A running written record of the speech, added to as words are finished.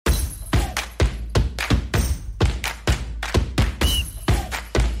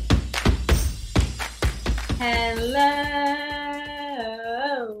Hello.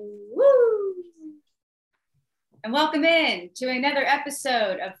 Woo. And welcome in to another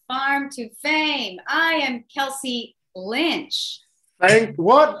episode of Farm to Fame. I am Kelsey Lynch.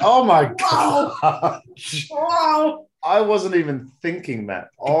 What? Oh my Whoa. God. Whoa. I wasn't even thinking that.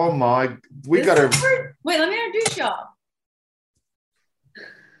 Oh my. Wait, let me introduce y'all.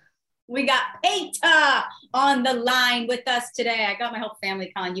 We got Peter on the line with us today. I got my whole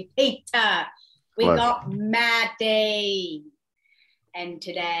family calling you Peter. We Hello. got Maddie. And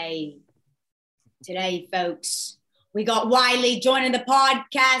today, folks, we got Wiley joining the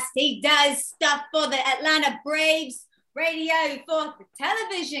podcast. He does stuff for the Atlanta Braves radio for the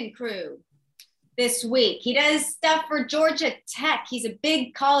television crew this week. He does stuff for Georgia Tech. He's a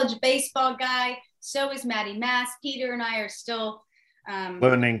big college baseball guy. So is Maddie Mass. Peter and I are still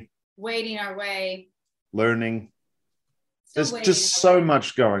waiting our way. Learning. There's just so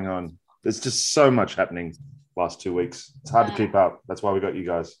much going on. There's just so much happening last 2 weeks. It's hard to keep up. That's why we got you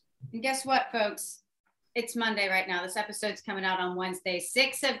guys. And guess what, folks? It's Monday right now. This episode's coming out on Wednesday.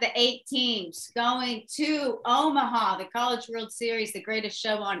 6 of the 8 teams going to Omaha, the College World Series, the greatest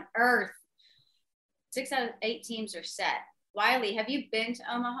show on earth. 6 out of 8 teams are set. Wiley, have you been to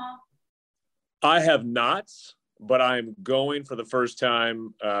Omaha? I have not, but I'm going for the first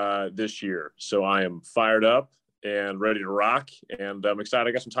time this year. So I am fired up and ready to rock. And I'm excited.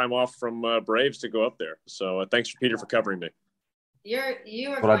 I got some time off from Braves to go up there. So thanks, Peter, for covering me. You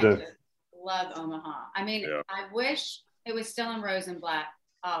are going to love Omaha. I mean, yeah. I wish it was still in Rosenblatt.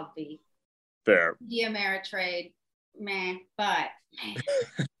 I'll be fair. The Ameritrade, but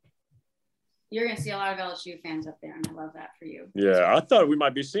you're going to see a lot of LSU fans up there, and I love that for you. Yeah, I thought we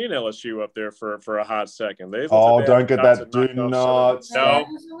might be seeing LSU up there for a hot second. Don't get that. Do not. No,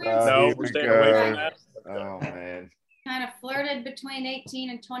 we're staying away from that. Oh, man. Kind of flirted between 18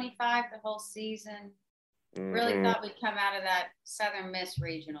 and 25 the whole season. Really thought we'd come out of that Southern Miss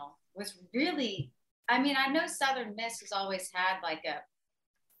regional. Was really, I mean, I know Southern Miss has always had like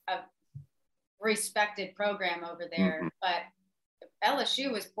a respected program over there, but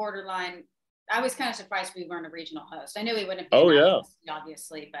LSU was borderline. I was kind of surprised we weren't a regional host. I knew we wouldn't be.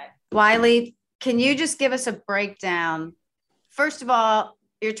 Obviously, but Wiley, can you just give us a breakdown? First of all,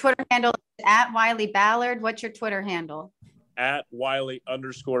 your Twitter handle is @WileyBallard. What's your Twitter handle?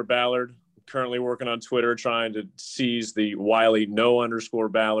 @Wiley_Ballard. Currently working on Twitter, trying to seize the Wiley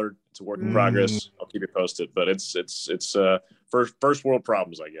 _Ballard. It's a work in progress. I'll keep you posted, but it's first world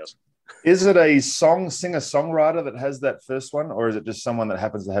problems, I guess. Is it a singer-songwriter that has that first one, or is it just someone that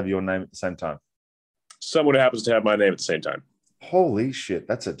happens to have your name at the same time? Someone who happens to have my name at the same time. Holy shit.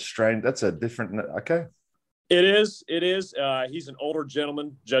 That's a different. Okay. It is. He's an older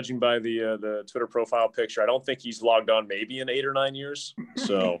gentleman, judging by the Twitter profile picture. I don't think he's logged on maybe in 8 or 9 years.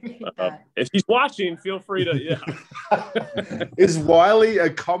 So if he's watching, feel free to, yeah. Is Wiley a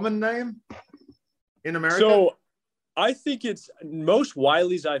common name in America? So I think it's most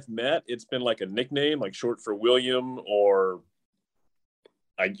Wileys I've met. It's been like a nickname, like short for William or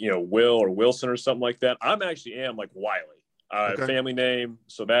Will or Wilson or something like that. I'm actually like Wiley. Family name,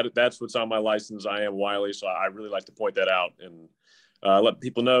 so that's what's on my license. I am Wiley, so I really like to point that out and let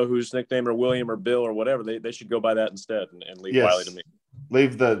people know whose nickname or William or Bill or whatever they should go by that instead and leave Wiley to me.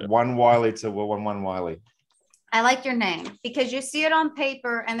 Leave the one Wiley to one Wiley. I like your name because you see it on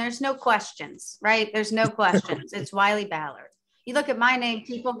paper and there's no questions, right? There's no questions. It's Wiley Ballard. You look at my name,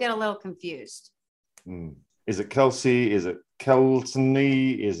 people get a little confused. Is it Kelsey? Is it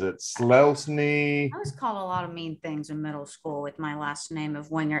Kelsney? Is it Slelsney? I was called a lot of mean things in middle school with my last name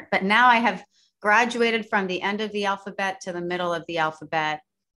of Winger, but now I have graduated from the end of the alphabet to the middle of the alphabet.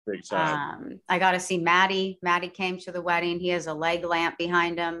 Big time. I got to see Maddie. Maddie came to the wedding. He has a leg lamp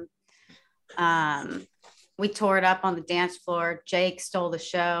behind him. We tore it up on the dance floor. Jake stole the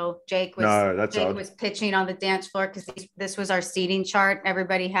show. Jake was pitching on the dance floor because this was our seating chart.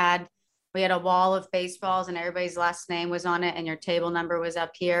 We had a wall of baseballs and everybody's last name was on it and your table number was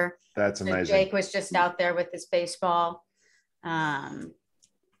up here. That's amazing. So Jake was just out there with his baseball.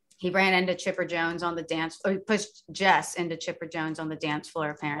 He ran into Chipper Jones on the dance floor. He pushed Jess into Chipper Jones on the dance floor,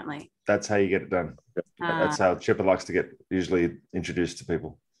 apparently. That's how you get it done. That's how Chipper likes to get usually introduced to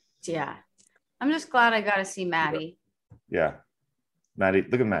people. Yeah. I'm just glad I got to see Maddie. Yeah. Maddie,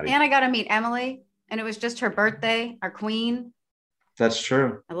 look at Maddie. And I got to meet Emily and it was just her birthday, our queen. That's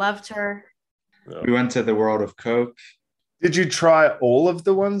true. I loved her. We went to the World of Coke. Did you try all of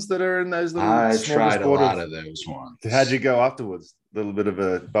the ones that are in those little? I tried a lot of those ones. How'd you go afterwards? A little bit of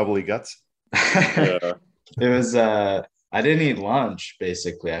a bubbly guts. It was. I didn't eat lunch.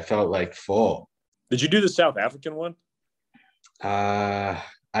 Basically, I felt like full. Did you do the South African one?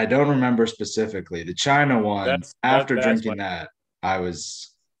 I don't remember specifically. The China one, after drinking that, it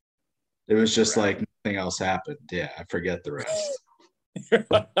was just like nothing else happened. Yeah, I forget the rest.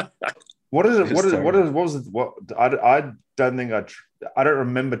 What is it? What was it? I don't think I don't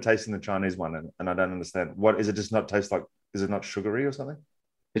remember tasting the Chinese one, and I don't understand. What is it? Just not taste like? Is it not sugary or something?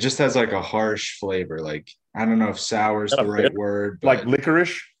 It just has like a harsh flavor. Like, I don't know if sour is the right word, but like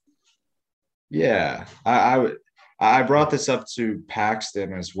licorice. Yeah, I brought this up to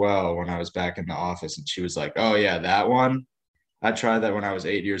Paxton as well when I was back in the office, and she was like, "Oh yeah, that one. I tried that when I was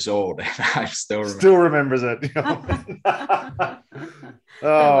 8 years old, and I still remembers it."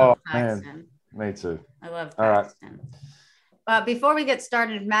 Oh man, me too. I love Paxton. All right. Before we get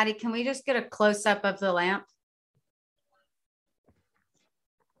started, Maddie, can we just get a close up of the lamp?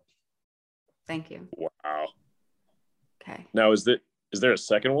 Thank you. Wow. Okay. Now, is there a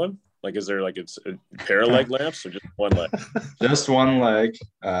second one? Like, is there like it's a pair of leg lamps or just one leg? Just one leg.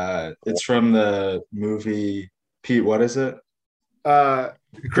 It's from the movie. Pete, what is it?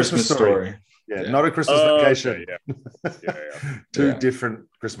 Christmas Story. Yeah, not A Christmas Vacation. Okay, yeah. Two different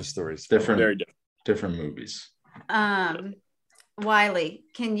Christmas stories. Very different movies. Wiley,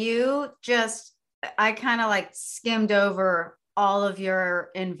 can you just? I kind of like skimmed over all of your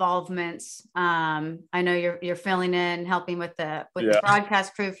involvements. I know you're filling in, helping with the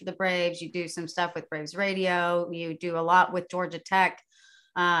broadcast crew for the Braves. You do some stuff with Braves Radio. You do a lot with Georgia Tech.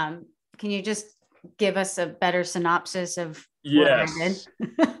 Can you just give us a better synopsis of what I did?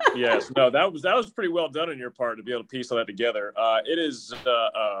 Yes. No, that was pretty well done on your part to be able to piece all that together. It is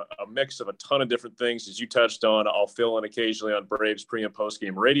a mix of a ton of different things, as you touched on. I'll fill in occasionally on Braves pre and post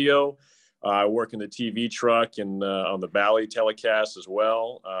game radio. I work in the TV truck and on the Valley telecast as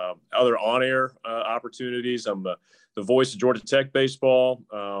well. Other on-air opportunities. I'm the voice of Georgia Tech baseball.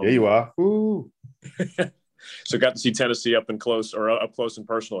 There you are. Ooh. So got to see Tennessee up close and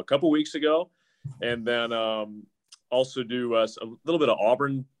personal a couple weeks ago. And then also do a little bit of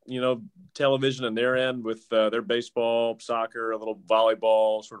Auburn, television on their end with their baseball, soccer, a little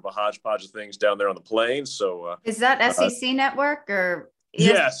volleyball, sort of a hodgepodge of things down there on the plains. So is that SEC Network or?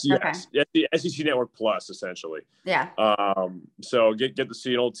 Yes. Okay. The SEC Network Plus, essentially. Yeah. So get to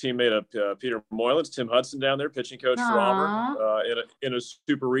see an old teammate of Peter Moylan's, Tim Hudson, down there, pitching coach for Auburn in a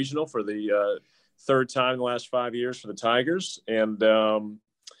super regional for the third time in the last 5 years for the Tigers, and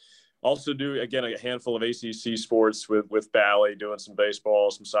also do again a handful of ACC sports with Bally, doing some baseball,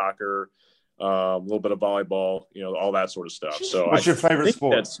 some soccer, a little bit of volleyball, all that sort of stuff. So, what's your favorite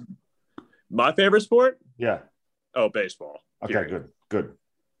sport? That's my favorite sport. Yeah. Oh, baseball. Okay, period. Good.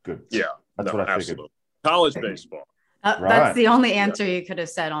 Yeah, that's what I figured. College baseball. Right. That's the only answer you could have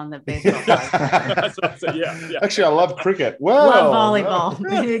said on the baseball. Yeah. Actually, I love cricket. Well, love volleyball.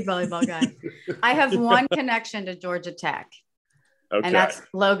 Big volleyball guy. I have one connection to Georgia Tech, and that's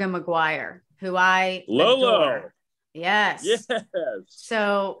Logan McGuire, who I adore. Yes.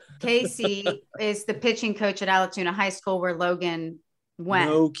 So Casey is the pitching coach at Allatoona High School, where Logan went.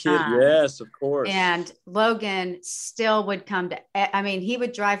 No kid. Yes, of course. And Logan still would come to, he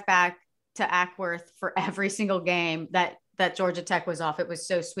would drive back to Ackworth for every single game that Georgia Tech was off. It was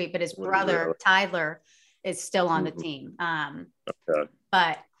so sweet. But his brother, Tyler, is still on the team.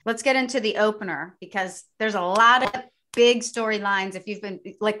 But let's get into the opener, because there's a lot of big storylines. If you've been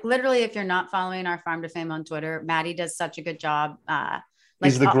if you're not following our Farm to Fame on Twitter, Maddie does such a good job.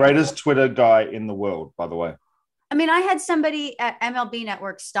 He's the greatest Twitter guy in the world, by the way. I had somebody at MLB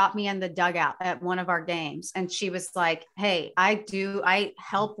Network stop me in the dugout at one of our games, and she was like, "Hey, I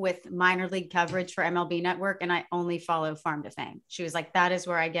help with minor league coverage for MLB Network, and I only follow Farm to Fame." She was like, "That is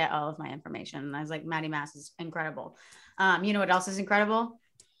where I get all of my information." And I was like, "Maddie Mass is incredible." You know what else is incredible?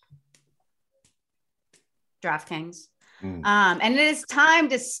 DraftKings. And it is time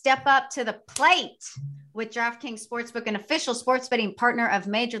to step up to the plate with DraftKings Sportsbook, an official sports betting partner of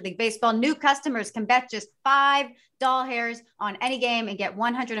Major League Baseball. New customers can bet just $5 hairs on any game and get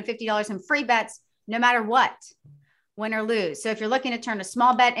 $150 in free bets, no matter what, win or lose. So if you're looking to turn a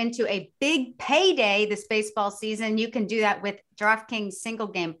small bet into a big payday this baseball season, you can do that with DraftKings single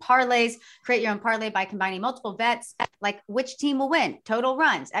game parlays. Create your own parlay by combining multiple bets, like which team will win, total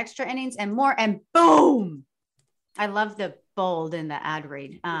runs, extra innings, and more. And boom! I love the bold in the ad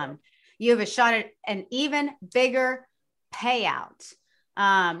read. You have a shot at an even bigger payout.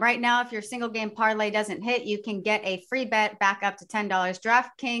 Right now, if your single game parlay doesn't hit, you can get a free bet back up to $10.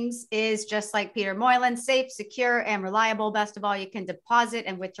 DraftKings is just like Peter Moylan, safe, secure, and reliable. Best of all, you can deposit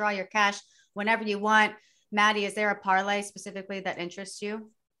and withdraw your cash whenever you want. Maddie, is there a parlay specifically that interests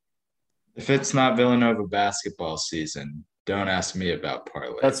you? If it's not Villanova basketball season, don't ask me about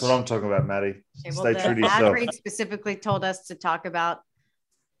parlays. That's what I'm talking about, Maddie. Okay, Stay true to yourself. Ad read specifically told us to talk about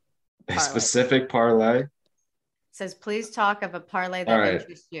A specific parlay? Says, please talk of a parlay that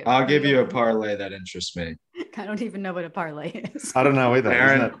interests you. I'll give you a parlay that interests me. I don't even know what a parlay is. I don't know either.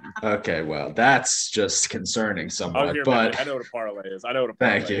 Aaron, okay, well, that's just concerning somewhat. But I know what a parlay is. I know what a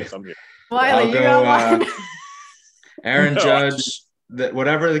parlay is. I'm here. Wiley, you got one. Aaron Judge,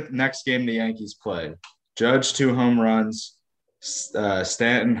 whatever the next game the Yankees play, Judge 2 home runs,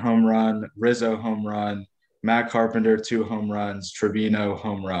 Stanton home run, Rizzo home run, Matt Carpenter 2 home runs, Trevino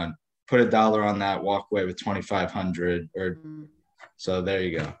home run. Put $1 on that, walk away with 2,500. So there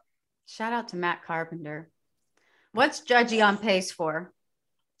you go. Shout out to Matt Carpenter. What's Judgy on pace for?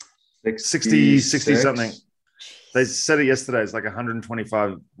 60 something. They said it yesterday. It's like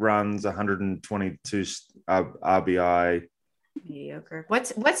 125 runs, 122 RBI. Mediocre.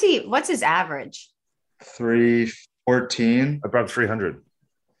 What's his average? 314. Above 300.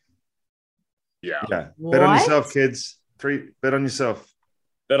 Yeah. What? Bet on yourself, kids. Bet on yourself.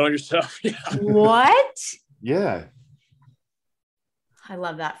 Bet on yourself. Yeah. What? Yeah. I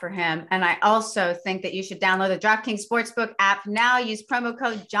love that for him. And I also think that you should download the DraftKings Sportsbook app now. Use promo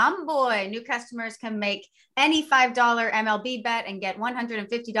code JOMBOY. New customers can make any $5 MLB bet and get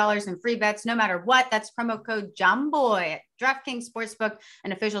 $150 in free bets no matter what. That's promo code JOMBOY at DraftKings Sportsbook,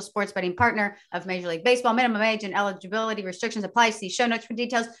 an official sports betting partner of Major League Baseball. Minimum age and eligibility restrictions apply. See show notes for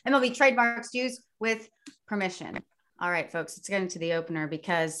details. MLB trademarks used with permission. All right, folks, let's get into the opener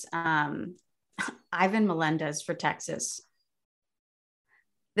because Ivan Melendez for Texas.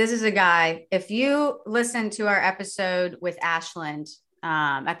 This is a guy, if you listen to our episode with Ashland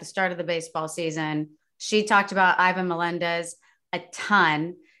at the start of the baseball season, she talked about Ivan Melendez a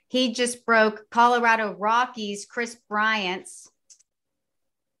ton. He just broke Colorado Rockies' Chris Bryant's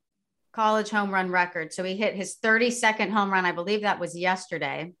college home run record. So he hit his 32nd home run. I believe that was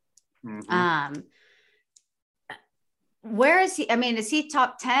yesterday. Mm-hmm. Where is he? I mean, is he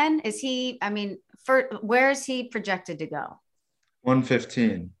top 10? Is he, where is he projected to go?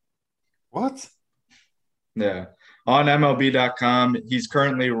 115. What? Yeah. On MLB.com, he's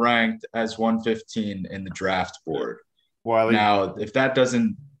currently ranked as 115 in the draft board. Wiley. Now, if that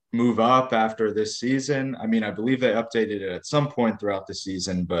doesn't move up after this season, I believe they updated it at some point throughout the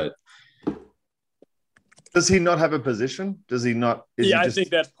season, but does he not have a position? Does he not? I think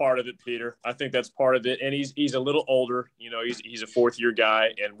that's part of it, Peter. I think that's part of it. And he's a little older. He's a fourth-year guy,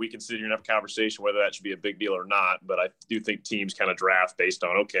 and we can sit here and have a conversation whether that should be a big deal or not. But I do think teams kind of draft based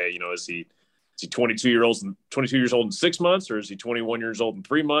on, is he 22 years old in 6 months, or is he 21 years old in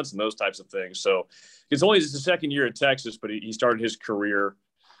 3 months, and those types of things. So it's only his second year at Texas, but he started his career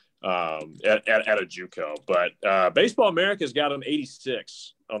at a JUCO. But Baseball America's got him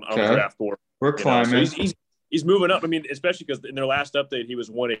 86 on the draft board. We're climbing. So he's moving up. Especially because in their last update, he was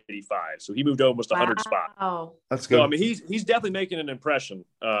 185. So he moved almost 100 spot. Oh, that's good. So, he's definitely making an impression.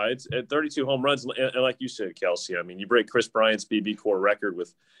 It's at 32 home runs. And like you said, Kelsey, you break Chris Bryant's BB core record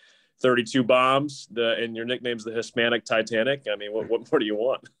with 32 bombs, and your nickname's the Hispanic Titanic. What more do you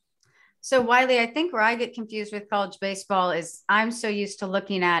want? So, Wiley, I think where I get confused with college baseball is I'm so used to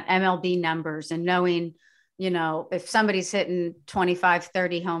looking at MLB numbers and knowing, if somebody's hitting 25,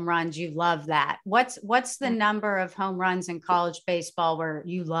 30 home runs, you love that. What's the number of home runs in college baseball where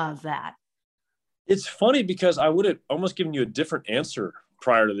you love that? It's funny because I would have almost given you a different answer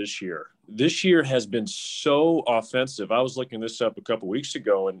prior to this year. This year has been so offensive. I was looking this up a couple of weeks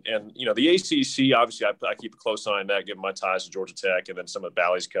ago, and the ACC, obviously I keep a close eye on that, given my ties to Georgia Tech and then some of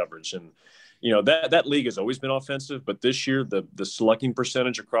Bally's coverage. And, that league has always been offensive, but this year the slugging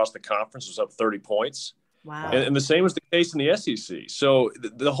percentage across the conference was up 30 points. Wow. And the same was the case in the SEC. So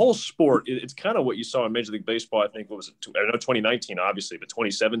the whole sport, it's kind of what you saw in Major League Baseball. I think what was it? I know 2019, obviously, but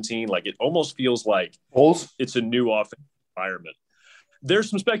 2017, it almost feels like it's a new offensive environment.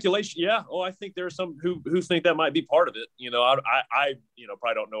 There's some speculation. Yeah. Oh, I think there are some who think that might be part of it. I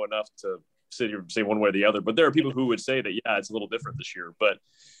probably don't know enough to sit here and say one way or the other, but there are people who would say that, yeah, it's a little different this year. But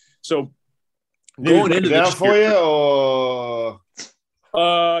so going into this for you or.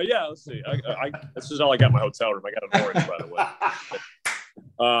 Yeah, let's see. This is all I got in my hotel room. I got an orange, by the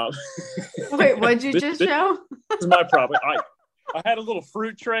way. Wait, what'd you just show? This is my problem. I had a little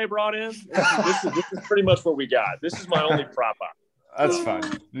fruit tray brought in. This is pretty much what we got. This is my only prop op. That's fine.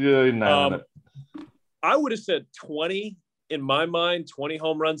 Yeah, I would have said 20 in my mind. 20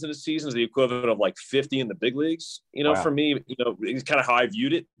 home runs in a season is the equivalent of 50 in the big leagues. Wow. For me, it's kind of how I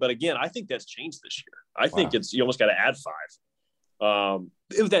viewed it. But again, I think that's changed this year. I think you almost got to add 5.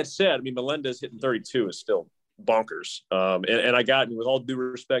 With that said, Melendez hitting 32 is still bonkers. And I got, with all due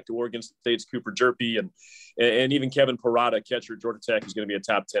respect to Oregon State's Cooper Jerpy and even Kevin Parada, catcher at Georgia Tech, is going to be a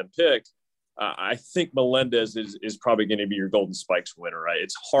top 10 pick. I think Melendez is probably going to be your Golden Spikes winner. Right?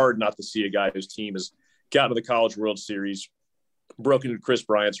 It's hard not to see a guy whose team has gotten to the College World Series, broken Chris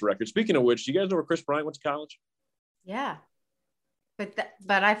Bryant's record. Speaking of which, do you guys know where Chris Bryant went to college? Yeah.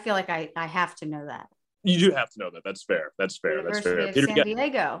 But I feel like I have to know that. You do have to know that. That's fair. University of San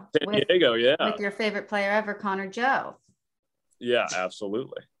Diego. San Diego, yeah. With your favorite player ever, Connor Joe. Yeah,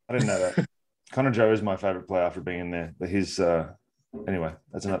 absolutely. I didn't know that. Connor Joe is my favorite player after being in there. But he's anyway,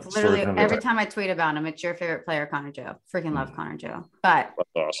 that's another story. Every time I tweet about him, it's your favorite player, Connor Joe. Freaking love Connor Joe. But that's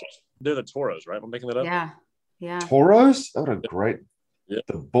awesome. They're the Toros, right? I'm making that up. Yeah. Toros? What a great. Yeah.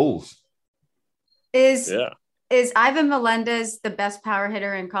 The Bulls. Is Ivan Melendez the best power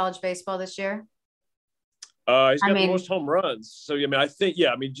hitter in college baseball this year? He's got the most home runs. So, I think,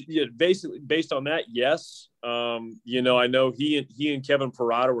 basically based on that, yes. I know he and Kevin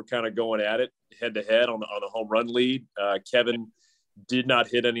Parada were kind of going at it head to head on the home run lead. Kevin did not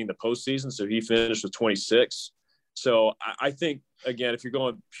hit any in the postseason, so he finished with 26. So I think, again, if you're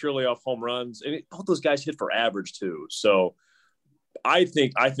going purely off home runs, and all those guys hit for average too. So I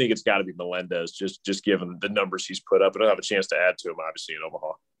think it's got to be Melendez, just given the numbers he's put up. I don't have a chance to add to him, obviously, in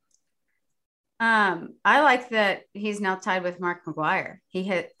Omaha. I like that he's now tied with Mark McGwire. He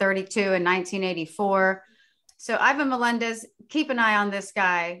hit 32 in 1984. So Ivan Melendez, keep an eye on this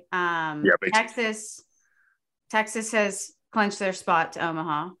guy. Texas has clinched their spot to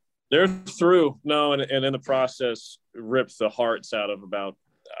Omaha. They're through. No, and in the process, ripped the hearts out of about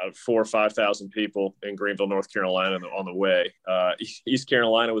 4,000 or 5,000 people in Greenville, North Carolina on the way. East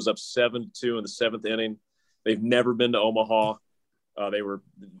Carolina was up 7-2 in the seventh inning. They've never been to Omaha. They were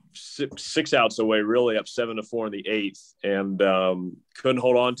 6 outs away, really up 7-4 in the eighth, and couldn't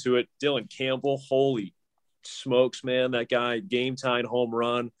hold on to it. Dylan Campbell, holy smokes, man, that guy, game-tying home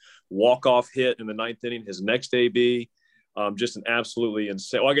run, walk-off hit in the ninth inning, his next AB. Just an absolutely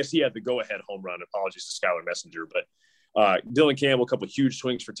insane. Well, I guess he had the go-ahead home run. Apologies to Skylar Messenger, but Dylan Campbell, a couple of huge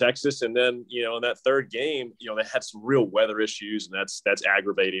swings for Texas, and then in that third game, they had some real weather issues, and that's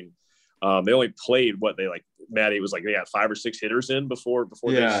aggravating. They only played Maddie was like they had 5 or 6 hitters in before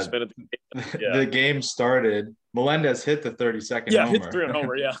they suspended the game. Yeah. The game started. Melendez hit the 32nd homer. Hit the 3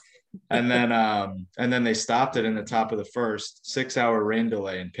 homer, yeah. and then they stopped it in the top of the first, 6-hour rain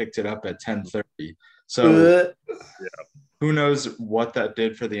delay, and picked it up at 10:30. So who knows what that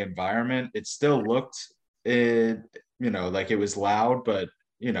did for the environment? It still looked like it was loud, but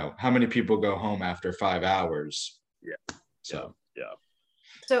how many people go home after 5 hours? Yeah. So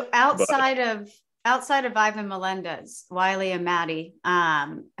So outside of Ivan Melendez, Wiley and Maddie,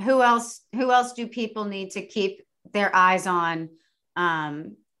 who else do people need to keep their eyes on?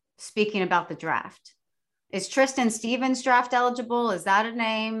 Speaking about the draft, is Tristan Stevens draft eligible? Is that a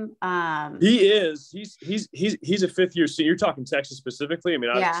name? He is. He's a fifth-year senior. You're talking Texas specifically. I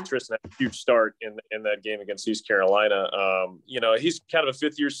mean, obviously Tristan had a huge start in that game against East Carolina. He's kind of a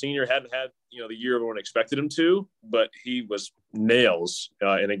fifth-year senior. Hadn't had the year everyone expected him to, but he was nails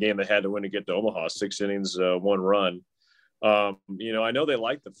in a game they had to win to get to Omaha. 6 innings, 1 run. I know they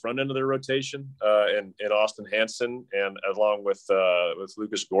like the front end of their rotation in Austin Hansen and along with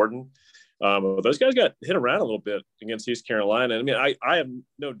Lucas Gordon. Those guys got hit around a little bit against East Carolina. I mean, I have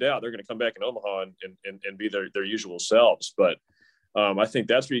no doubt they're going to come back in Omaha and be their usual selves. But I think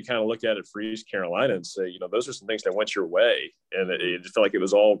that's where you kind of look at it for East Carolina and say, those are some things that went your way. And it felt like it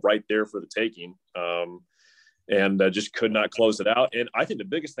was all right there for the taking. And just could not close it out. And I think the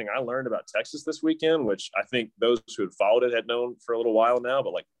biggest thing I learned about Texas this weekend, which I think those who had followed it had known for a little while now,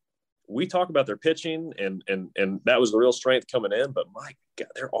 but we talk about their pitching and that was the real strength coming in, but my God,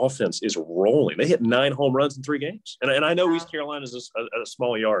 their offense is rolling. They hit 9 home runs in 3 games. And I know East Carolina is a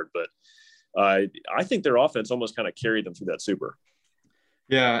small yard, but I think their offense almost kind of carried them through that super.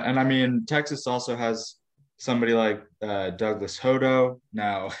 Yeah. And I mean, Texas also has somebody like Douglas Hodo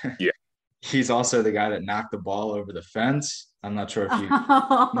now. Yeah. He's also the guy that knocked the ball over the fence. I'm not sure if you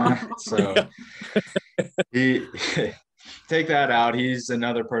so he take that out. He's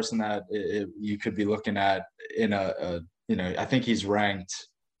another person that you could be looking at in I think he's ranked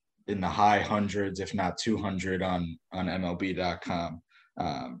in the high hundreds, if not 200 on MLB.com.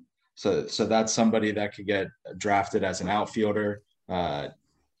 So that's somebody that could get drafted as an outfielder.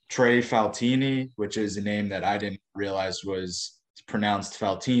 Trey Faltini, which is a name that I didn't realize was pronounced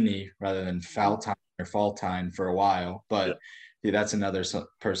Faltini rather than Faltine or Faltine for a while, but that's another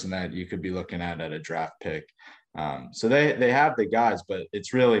person that you could be looking at a draft pick. So they have the guys, but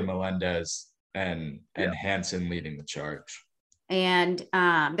it's really Melendez and Hansen leading the charge. And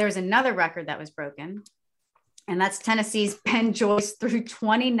there's another record that was broken, and that's Tennessee's Ben Joyce threw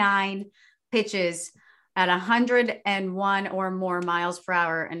 29 pitches at 101 or more miles per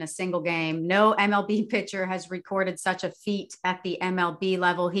hour in a single game. No MLB pitcher has recorded such a feat at the MLB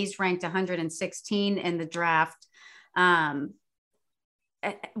level. He's ranked 116 in the draft. Tell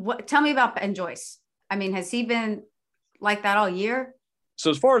me about Ben Joyce. I mean, has he been like that all year? So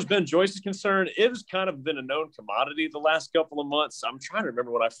as far as Ben Joyce is concerned, it's kind of been a known commodity the last couple of months. I'm trying to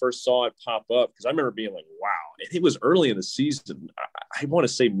remember when I first saw it pop up, because I remember being like, wow. And it was early in the season. I want to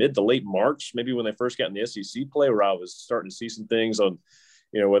say mid to late March, maybe when they first got in the SEC play, where I was starting to see some things on,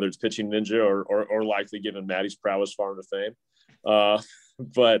 whether it's Pitching Ninja or likely given Maddie's prowess far into fame.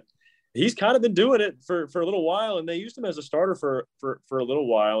 But he's kind of been doing it for a little while, and they used him as a starter for a little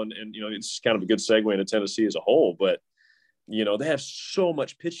while. And it's just kind of a good segue into Tennessee as a whole. But they have so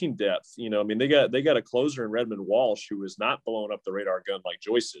much pitching depth. They got a closer in Redmond Walsh who is not blowing up the radar gun like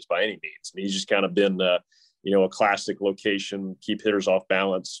Joyce is by any means. I mean, he's just kind of been, a classic location, keep hitters off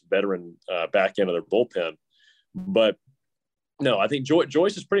balance, veteran back end of their bullpen. But no, I think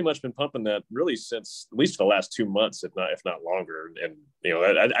Joyce has pretty much been pumping that really since at least the last 2 months, if not longer. And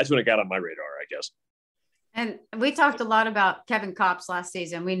that's when it got on my radar, I guess. And we talked a lot about Kevin Kopps last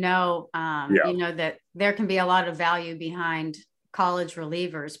season. We know, that there can be a lot of value behind college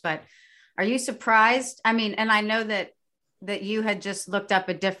relievers, but are you surprised? I mean, and I know that you had just looked up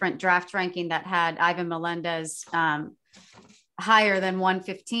a different draft ranking that had Ivan Melendez higher than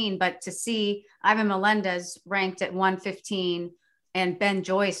 115, but to see Ivan Melendez ranked at 115 and Ben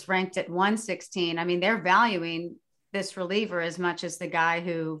Joyce ranked at 116, I mean, they're valuing this reliever as much as the guy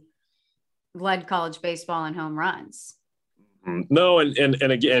who led college baseball in home runs. No, and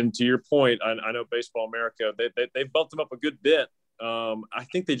again, to your point, I know Baseball America, they bumped him up a good bit. I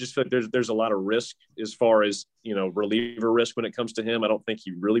think they just feel like there's a lot of risk as far as reliever risk when it comes to him. I don't think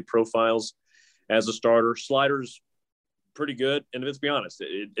he really profiles as a starter. Sliders pretty good, and let's be honest,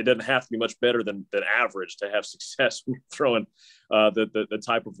 it doesn't have to be much better than average to have success throwing the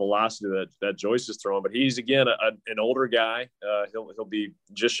type of velocity that Joyce is throwing. But he's again an older guy. He'll be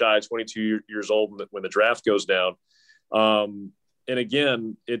just shy of 22 years old when the draft goes down. And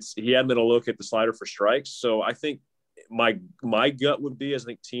again, he hadn't been a look at the slider for strikes. So I think my gut would be, I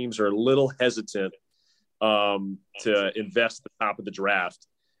think teams are a little hesitant to invest at the top of the draft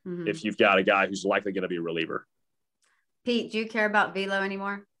if you've got a guy who's likely going to be a reliever. Pete, do you care about velo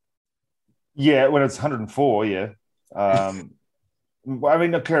anymore? Yeah, when it's 104, yeah. I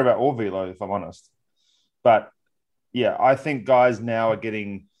mean, I care about all velo, if I'm honest. But, yeah, I think guys now are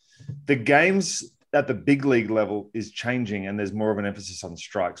getting – the games at the big league level is changing, and there's more of an emphasis on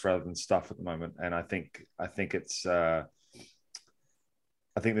strikes rather than stuff at the moment. And I think it's I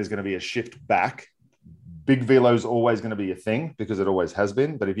think there's going to be a shift back. Big velo is always going to be a thing because it always has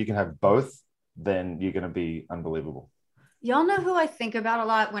been. But if you can have both, then you're going to be unbelievable. Y'all know who I think about a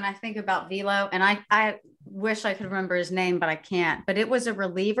lot when I think about velo, and I wish I could remember his name, but I can't. But it was a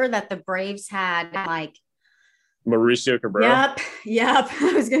reliever that the Braves had like Mauricio Cabrera. Yep.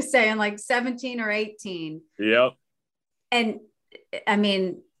 I was going to say in like 17 or 18. Yep. And I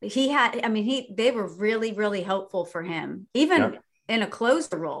mean, they were really, really hopeful for him, even in a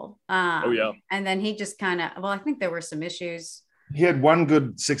closer role. And then he just kind of, I think there were some issues. He had one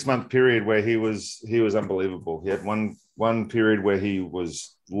good 6-month period where he was unbelievable. He had one period where he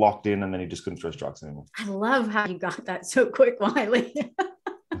was locked in and then he just couldn't throw strikes anymore. I love how you got that so quick, Wiley.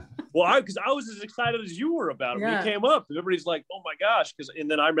 Well, because I was as excited as you were about it when he came up. Everybody's like, "Oh my gosh!"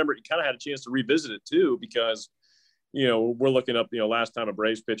 And then I remember you kind of had a chance to revisit it too, because we're looking up last time a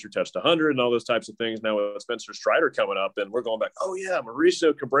Braves pitcher touched 100 and all those types of things. Now with Spencer Strider coming up, and we're going back. Oh yeah,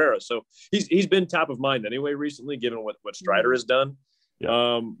 Mauricio Cabrera. So he's been top of mind anyway recently, given what Strider has done.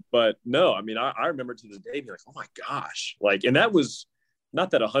 Yeah. But no, I mean I remember to this day being like, "Oh my gosh!" Like, and that was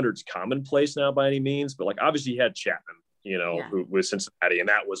not that 100's commonplace now by any means, but like obviously he had Chapman. Who was Cincinnati, and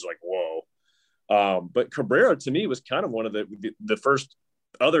that was like, whoa. But Cabrera to me was kind of one of the first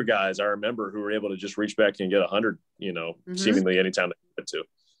other guys I remember who were able to just reach back and get 100, seemingly anytime they wanted to.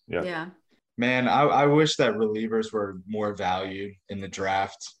 Yeah. Man, I wish that relievers were more valued in the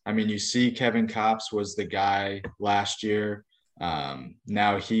draft. I mean, you see Kevin Kopps was the guy last year.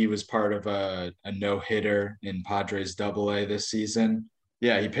 Now he was part of a no-hitter in Padres AA this season.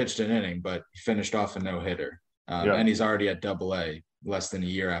 Yeah, he pitched an inning, but he finished off a no-hitter. And he's already at AA less than a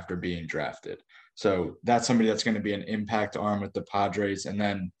year after being drafted. So that's somebody that's going to be an impact arm with the Padres. And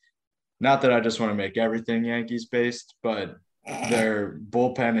then, not that I just want to make everything Yankees based, but their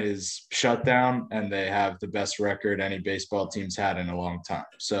bullpen is shut down and they have the best record any baseball team's had in a long time.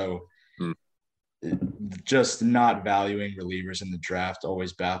 So just not valuing relievers in the draft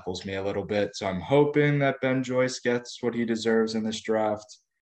always baffles me a little bit. So I'm hoping that Ben Joyce gets what he deserves in this draft.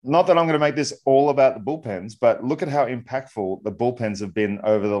 not that I'm going to make this all about the bullpens, but look at how impactful the bullpens have been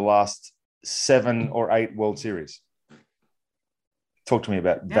over the last 7 or 8 World Series. Talk to me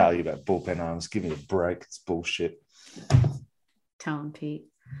about value about bullpen arms. Give me a break. It's bullshit. Tone, Pete.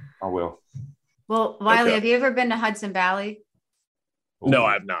 I will. Well, Wiley, have you ever been to Hudson Valley? No,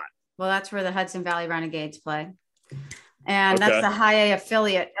 I've not. Well, that's where the Hudson Valley Renegades play. And that's the high A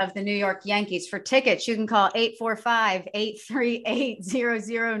affiliate of the New York Yankees. For tickets, you can call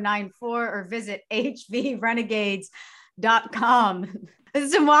 845-838-0094 or visit hvrenegades.com. This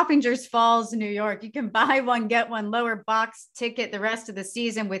is in Wappingers Falls, New York. You can buy one, get one lower box ticket the rest of the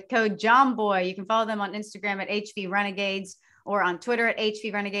season with code JOHNBOY. You can follow them on Instagram at hvrenegades or on Twitter at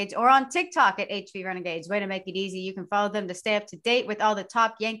hvrenegades or on TikTok at hvrenegades. Way to make it easy. You can follow them to stay up to date with all the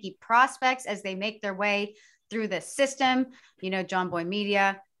top Yankee prospects as they make their way through the system. You know, John Boy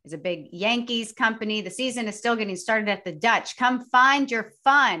Media is a big Yankees company. The season is still getting started at the Dutch. Come find your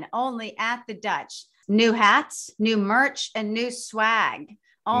fun only at the Dutch. New hats, new merch, and new swag.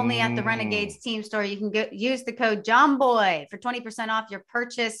 Only at the Renegades team store. You can use the code JOHNBOY for 20% off your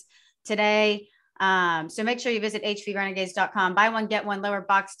purchase today. So make sure you visit hvrenegades.com. Buy one, get one lower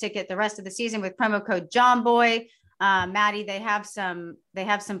box ticket the rest of the season with promo code JOHNBOY. Maddie, they have some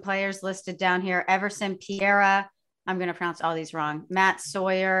players listed down here. Everson Piera. I'm going to pronounce all these wrong. Matt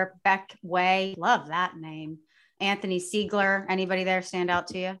Sawyer, Beck Way. Love that name. Anthony Siegler. Anybody there stand out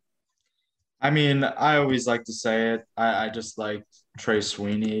to you? I mean, I always like to say it. I just like Trey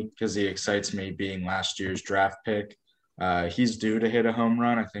Sweeney because he excites me being last year's draft pick. He's due to hit a home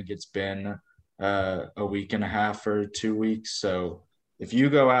run. I think it's been a week and a half or 2 weeks. So if you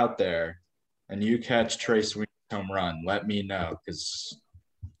go out there and you catch Trey Sweeney's home run, let me know because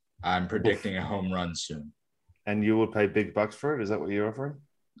I'm predicting a home run soon. And you will pay big bucks for it? Is that what you're offering?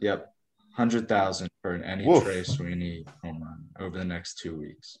 Yep. 100,000 for any Trey Sweeney home run over the next 2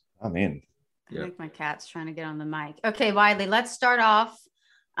 weeks. I'm in. I think my cat's trying to get on the mic. Okay, Wiley, let's start off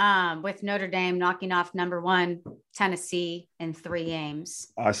with Notre Dame knocking off number 1 Tennessee in 3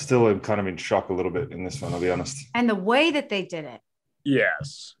 games. I still am kind of in shock a little bit in this one, I'll be honest. And the way that they did it.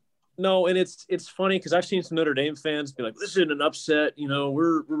 Yes. No, and it's funny because I've seen some Notre Dame fans be like, "This isn't an upset. You know,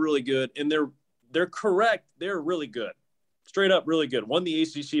 we're really good," and they're correct. They're really good, straight up, really good. Won the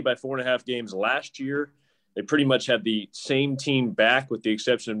ACC by 4.5 games last year. They pretty much had the same team back with the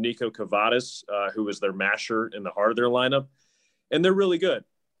exception of Nico Cavadas, who was their masher in the heart of their lineup, and they're really good.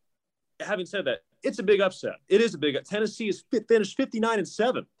 Having said that, it's a big upset. It is a big. Tennessee is finished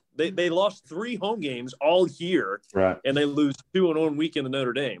 59-7. They lost 3 home games all year, right? And they lose 2 in 1 weekend to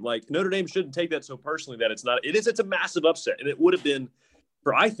Notre Dame. Like Notre Dame shouldn't take that so personally that it's not. It's a massive upset, and it would have been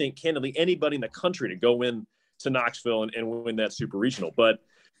for, I think, candidly, anybody in the country to go in to Knoxville and win that super regional. But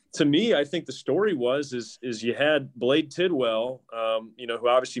to me, I think the story is you had Blade Tidwell, who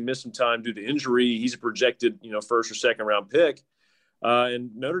obviously missed some time due to injury. He's a projected, first or second round pick.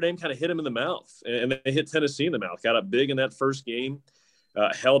 And Notre Dame kind of hit him in the mouth, and they hit Tennessee in the mouth. Got up big in that first game,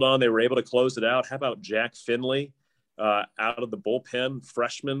 held on. They were able to close it out. How about Jack Finley out of the bullpen,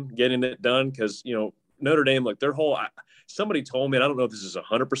 freshman, getting it done? Because, Notre Dame, like their whole – somebody told me, and I don't know if this is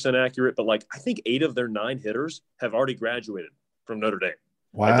 100% accurate, but like I think 8 of their 9 hitters have already graduated from Notre Dame.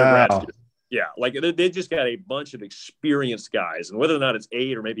 Wow. Like they just got a bunch of experienced guys. And whether or not it's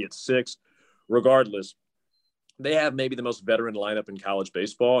 8 or maybe it's 6, regardless, they have maybe the most veteran lineup in college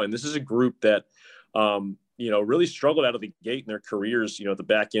baseball. And this is a group that, really struggled out of the gate in their careers, at the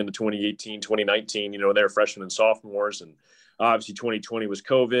back end of 2018, 2019, they were freshmen and sophomores. And obviously 2020 was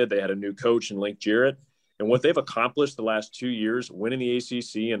COVID. They had a new coach in Link Jarrett. And what they've accomplished the last 2 years, winning the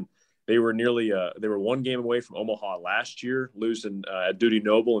ACC, and they were they were 1 game away from Omaha last year, losing at Dudy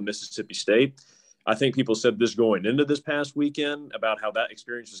Noble and Mississippi State. I think people said this going into this past weekend about how that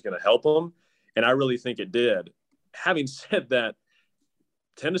experience was going to help them. And I really think it did. Having said that,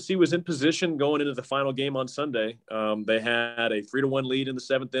 Tennessee was in position going into the final game on Sunday. They had a 3-1 lead in the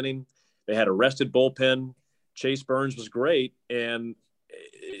 7th inning. They had a rested bullpen. Chase Burns was great. And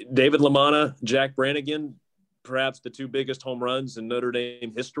David LaManna, Jack Brannigan, perhaps the 2 biggest home runs in Notre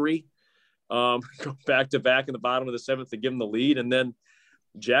Dame history, go back-to-back in the bottom of the 7th to give them the lead. And then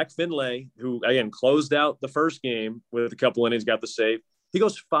Jack Finley, who, again, closed out the first game with a couple innings, got the save. He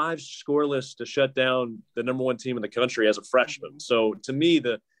goes 5 scoreless to shut down the number 1 team in the country as a freshman. So to me,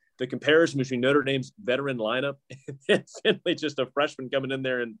 the comparison between Notre Dame's veteran lineup and Finley, just a freshman coming in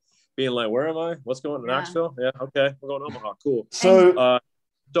there and being like, where am I? What's going on in Knoxville? Yeah, okay. We're going to Omaha. Cool. So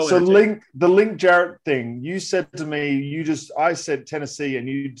the Link Jarrett thing, you said to me, I said Tennessee and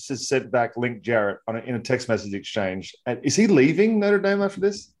you just said back Link Jarrett in a text message exchange. And is he leaving Notre Dame after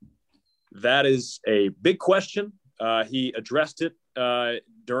this? That is a big question. He addressed it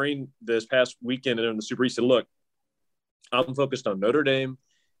during this past weekend and in the Super, he said, look, I'm focused on Notre Dame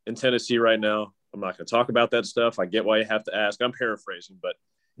and Tennessee right now. I'm not going to talk about that stuff. I get why you have to ask. I'm paraphrasing, but,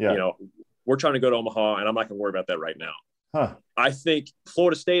 we're trying to go to Omaha, and I'm not going to worry about that right now. Huh. I think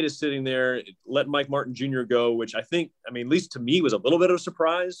Florida State is sitting there, let Mike Martin Jr. go, which I think, at least to me, was a little bit of a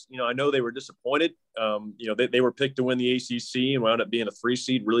surprise. I know they were disappointed. They were picked to win the ACC and wound up being a 3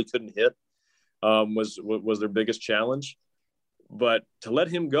 seed, really couldn't hit, was their biggest challenge. But to let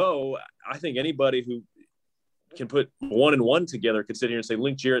him go, I think anybody who can put 1 and 1 together could sit here and say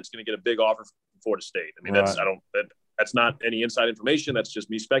Link Jarrett's going to get a big offer from Florida State. That's not any inside information. That's just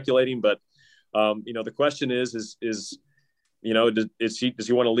me speculating. But the question is does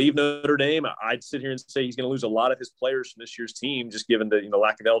he want to leave Notre Dame? I'd sit here and say he's going to lose a lot of his players from this year's team, just given the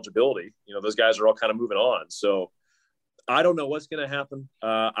lack of eligibility. Those guys are all kind of moving on. So I don't know what's going to happen.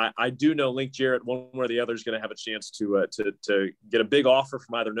 I do know Link Jarrett, one way or the other, is going to have a chance to get a big offer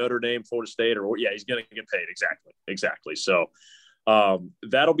from either Notre Dame, Florida State, or he's going to get paid. Exactly. So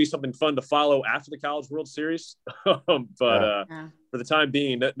that'll be something fun to follow after the College World Series. For the time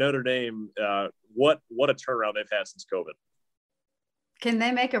being, Notre Dame, what a turnaround they've had since COVID. Can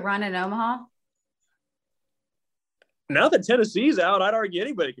they make a run in Omaha? Now that Tennessee's out, I'd argue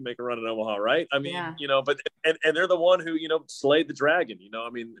anybody can make a run in Omaha, right? But they're the one who slayed the dragon.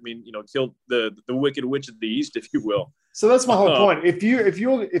 Killed the wicked witch of the East, if you will. So that's my whole point. If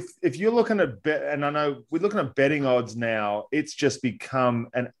you're looking at and I know we're looking at betting odds now, it's just become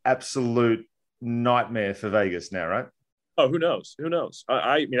an absolute nightmare for Vegas now, right? Oh, who knows?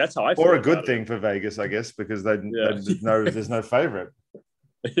 That's how I feel. Or a good thing for Vegas, I guess, because there's no favorite.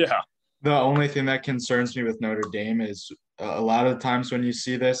 Yeah. The only thing that concerns me with Notre Dame is a lot of times when you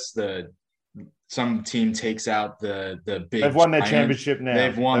see this, some team takes out the big. They've won their championship now.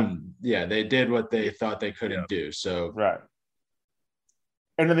 They've won. They did what they thought they couldn't do. So right.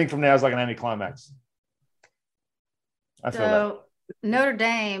 Anything from now is like an anticlimax. I feel that. Notre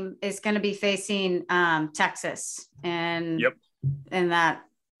Dame is going to be facing Texas, and in that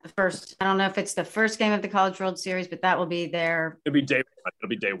first, I don't know if it's the first game of the College World Series, but that will be their. It'll be day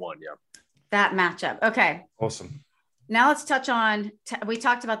one. Yeah. That matchup. Okay. Awesome. Now let's touch on. We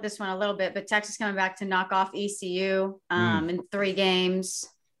talked about this one a little bit, but Texas coming back to knock off ECU in 3 games.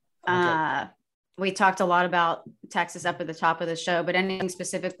 Okay. We talked a lot about Texas up at the top of the show, but anything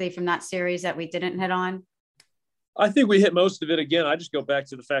specifically from that series that we didn't hit on? I think we hit most of it. Again, I just go back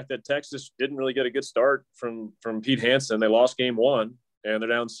to the fact that Texas didn't really get a good start from Pete Hansen. They lost game 1, and they're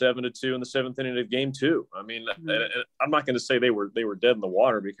down 7-2 in the 7th inning of game 2. I'm not going to say they were dead in the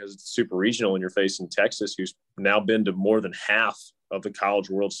water, because it's super regional, and you're facing Texas, who's now been to more than half of the College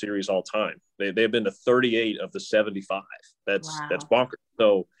World Series all time. They've been to 38 of the 75. That's bonkers.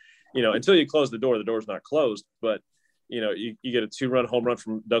 So, until you close the door's not closed. But you get a 2-run home run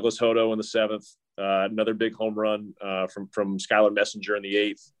from Douglas Hodo in the 7th. Another big home run from Skylar Messenger in the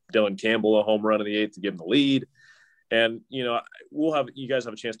 8th. Dylan Campbell a home run in the 8th to give them the lead. And you guys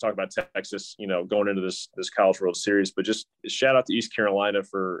have a chance to talk about Texas, going into this College World Series. But just shout out to East Carolina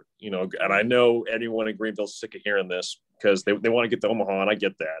for and I know anyone in Greenville's sick of hearing this, because they want to get to Omaha, and I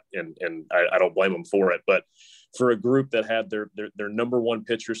get that, and I don't blame them for it. But for a group that had their number 1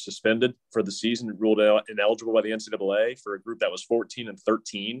 pitcher suspended for the season, ruled out ineligible by the NCAA, for a group that was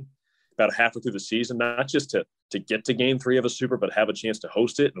 14-13 about halfway through the season, not just to get to game 3 of a Super, but have a chance to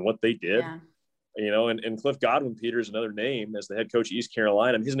host it, and what they did. Yeah. And Cliff Godwin Peter is another name as the head coach of East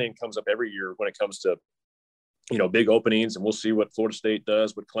Carolina. And his name comes up every year when it comes to, big openings, and we'll see what Florida State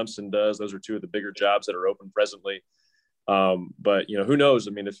does, what Clemson does. Those are 2 of the bigger jobs that are open presently. But who knows?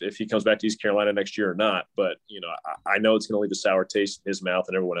 If he comes back to East Carolina next year or not, but I know it's going to leave a sour taste in his mouth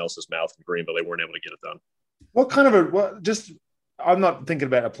and everyone else's mouth in Greenville. They weren't able to get it done. What kind of I'm not thinking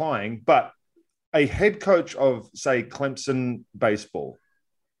about applying, but a head coach of, say, Clemson baseball,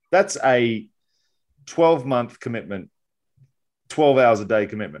 that's a 12-month commitment, 12 hours a day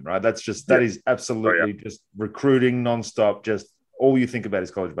commitment, right? That is absolutely just recruiting nonstop. Just all you think about is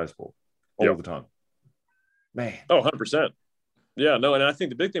college baseball all the time. Man. Oh, 100%. Yeah, no. And I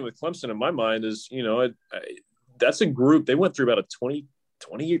think the big thing with Clemson in my mind is, that's a group, they went through about a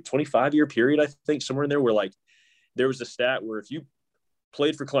 25-year period, I think, somewhere in there, where there was a stat where if you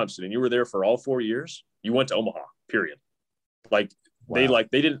played for Clemson and you were there for all 4 years, you went to Omaha, period. Wow.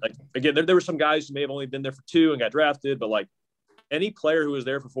 They didn't again, there were some guys who may have only been there for 2 and got drafted, but any player who was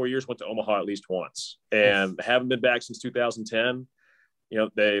there for 4 years went to Omaha at least once, and haven't been back since 2010.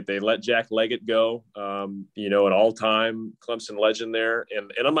 They let Jack Leggett go, an all-time Clemson legend there.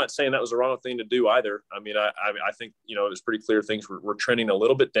 And I'm not saying that was the wrong thing to do either. I think, it was pretty clear things were trending a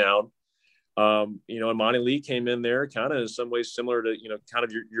little bit down. And Monty Lee came in there kind of in some ways similar to, kind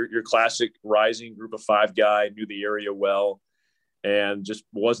of your classic rising group of five guy, knew the area well, and just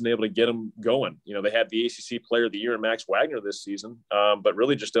wasn't able to get them going. They had the ACC Player of the Year in Max Wagner this season, but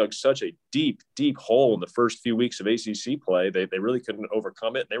really just dug such a deep, deep hole in the first few weeks of ACC play. They really couldn't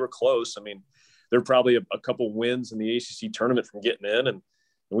overcome it. They were close. I mean, they're probably a couple wins in the ACC tournament from getting in. And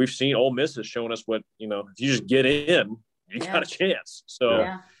we've seen Ole Miss has shown us what, if you just get in, you got a chance. So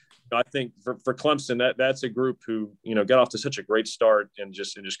I think for Clemson, that's a group who, got off to such a great start and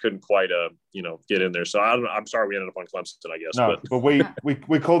just couldn't quite, get in there. So I'm sorry we ended up on Clemson, I guess. No, but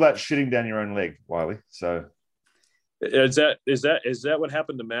we call that shitting down your own leg, Wiley. So is that what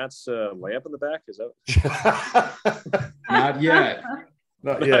happened to Matt's layup in the back? Is that not yet?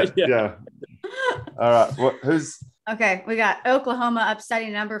 Not yet. Yeah. All right. Who's okay? We got Oklahoma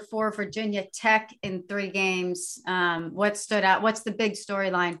upsetting number 4 Virginia Tech in 3 games. What stood out? What's the big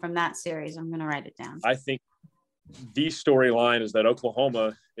storyline from that series? I'm going to write it down. I think the storyline is that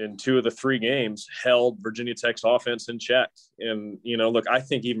Oklahoma in 2 of the 3 games held Virginia Tech's offense in check. And, look, I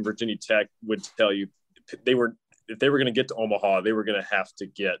think even Virginia Tech would tell you if they were going to get to Omaha, they were going to have to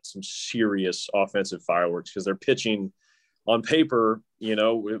get some serious offensive fireworks because they're pitching on paper,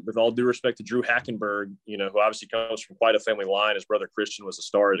 with all due respect to Drew Hackenberg, who obviously comes from quite a family line. His brother Christian was a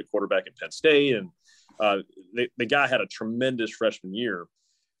star at a quarterback at Penn State. And the guy had a tremendous freshman year.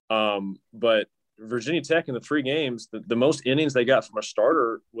 But Virginia Tech in the 3 games, the most innings they got from a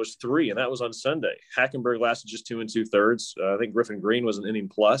starter was 3, and that was on Sunday. Hackenberg lasted just 2 2/3. I think Griffin Green was an inning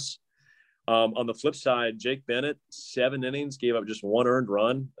plus. On the flip side, Jake Bennett, 7 innings, gave up just 1 earned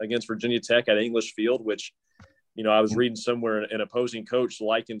run against Virginia Tech at English Field, which I was reading somewhere an opposing coach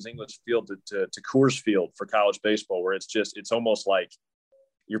likens English Field to Coors Field for college baseball, where it's almost like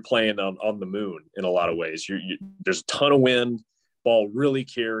you're playing on the moon in a lot of ways. There's a ton of wind, ball really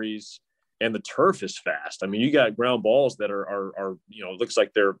carries, and the turf is fast. I mean, you got ground balls that are it looks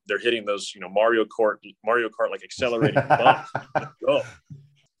like they're hitting those Mario Kart like accelerating bumps. Oh.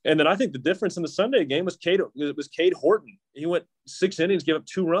 And then I think the difference in the Sunday game was Cade Horton. He went 6 innings, gave up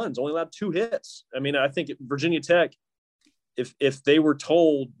 2 runs, only allowed 2 hits. I mean, I think Virginia Tech, if they were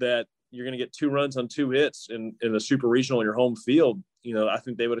told that you're going to get 2 runs on 2 hits in a super regional in your home field, I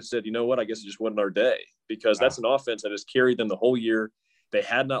think they would have said, you know what, I guess it just wasn't our day, because that's an offense that has carried them the whole year. They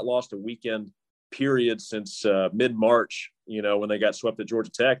had not lost a weekend period since mid-March, when they got swept at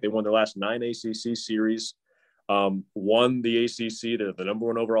Georgia Tech. They won their last 9 ACC series. Won the ACC, the number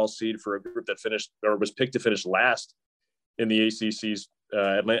 1 overall seed for a group that finished or was picked to finish last in the ACC's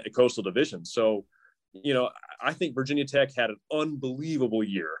Atlantic Coastal Division. So, I think Virginia Tech had an unbelievable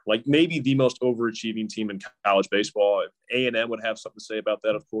year, like maybe the most overachieving team in college baseball. A&M would have something to say about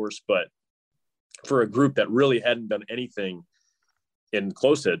that, of course, but for a group that really hadn't done anything in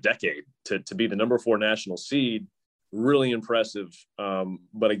close to a decade to be the number 4 national seed, really impressive.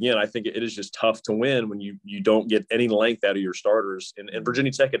 But again, I think it is just tough to win when you don't get any length out of your starters. And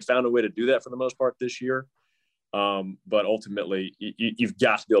Virginia Tech had found a way to do that for the most part this year. But ultimately, you've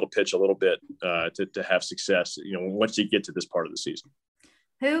got to be able to pitch a little bit to have success, once you get to this part of the season.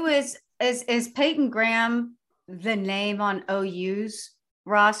 Who is Peyton Graham the name on OU's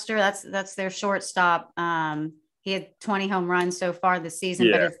roster? That's their shortstop. He had 20 home runs so far this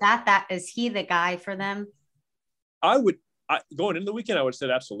season, but is he the guy for them? Going into the weekend, I would have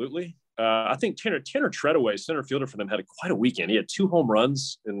said absolutely. I think Tanner Treadaway, center fielder for them, had quite a weekend. He had 2 home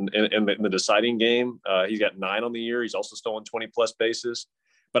runs in the deciding game. He's got 9 on the year. He's also stolen 20-plus bases.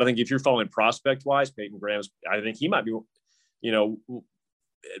 But I think if you're following prospect-wise, Peyton Graham's, I think he might be,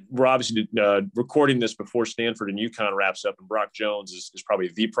 we're obviously recording this before Stanford and UConn wraps up, and Brock Jones is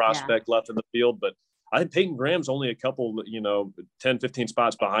probably the prospect left in the field. But I think Peyton Graham's only a couple, 10, 15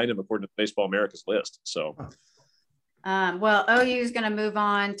 spots behind him according to Baseball America's list. So – well, OU is going to move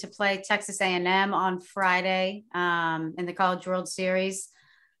on to play Texas A&M on Friday in the College World Series.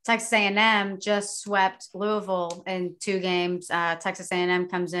 Texas A&M just swept Louisville in 2 games. Texas A&M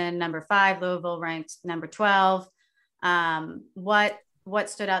comes in number 5. Louisville ranked number 12. What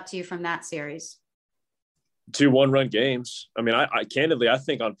stood out to you from that series? 2 one-run games. I mean, I candidly, I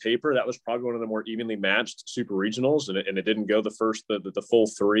think on paper that was probably one of the more evenly matched super regionals, and it didn't go the full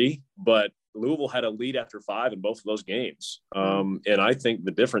 3. But Louisville had a lead after 5 in both of those games, and I think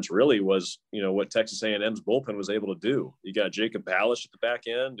the difference really was, what Texas A&M's bullpen was able to do. You got Jacob Balish at the back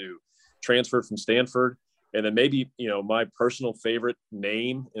end, who transferred from Stanford, and then maybe my personal favorite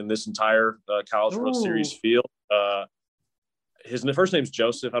name in this entire College World Series field. His first name's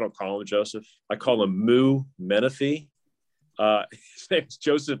Joseph. I don't call him Joseph. I call him Moo Menifee. His name's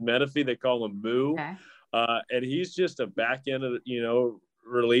Joseph Menifee. They call him Moo. Okay. And he's just a back end of,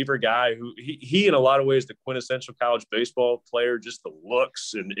 reliever guy who he in a lot of ways the quintessential college baseball player. Just the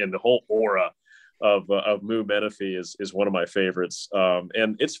looks and the whole aura of Moo Menifee is one of my favorites.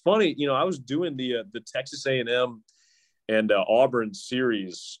 And it's funny, I was doing the Texas A&M and Auburn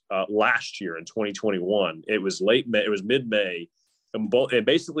series last year in 2021. It was late May. It was mid-May. And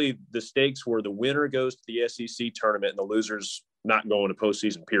basically the stakes were the winner goes to the SEC tournament and the losers not going to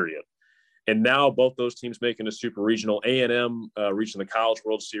postseason, period. And now both those teams making a super regional. A&M reaching the College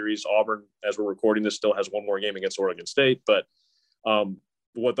World Series. Auburn, as we're recording this, still has one more game against Oregon State. But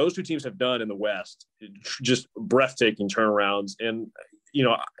what those two teams have done in the West, just breathtaking turnarounds. And,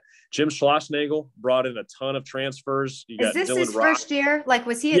 Jim Schlossnagle brought in a ton of transfers. You got Is this Dylan his Rock. First year? Like,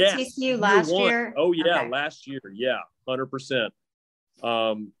 was he at TCU last year? Oh, yeah, okay. Last year. Yeah, 100%.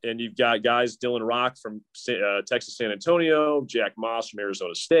 And you've got guys, Dylan Rock from Texas San Antonio, Jack Moss from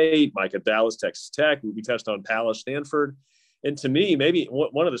Arizona State, Micah Dallas, Texas Tech. We touched on Palace, Stanford. And to me, maybe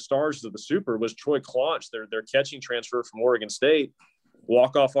one of the stars of the Super was Troy Claunch, their catching transfer from Oregon State,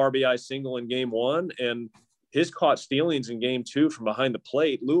 walk-off RBI single in game one, and his caught stealings in game two from behind the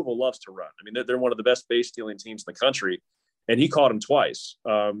plate. Louisville loves to run. I mean, they're one of the best base stealing teams in the country, and he caught him twice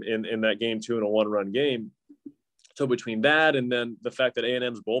in that game two in a one-run game. So between that and then the fact that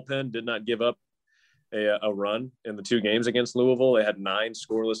A&M's bullpen did not give up a run in the two games against Louisville, they had 9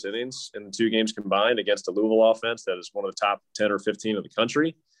 scoreless innings in the 2 games combined against a Louisville offense that is one of the top 10 or 15 of the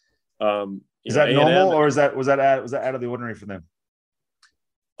country. Is that normal, or was that out of the ordinary for them?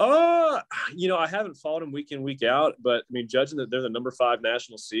 I haven't followed them week in, week out, but I mean, judging that they're the number 5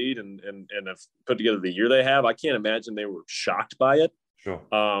 national seed and have put together the year they have, I can't imagine they were shocked by it. Sure.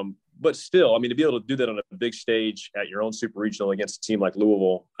 But still, I mean, to be able to do that on a big stage at your own super regional against a team like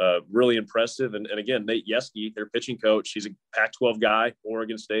Louisville, really impressive. And again, Nate Yeskie, their pitching coach, he's a Pac-12 guy,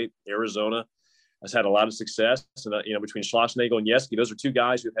 Oregon State, Arizona, has had a lot of success. And, between Schlossnagle and Yeskie, those are 2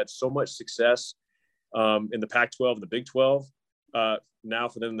 guys who've had so much success in the Pac-12 and the Big 12. Now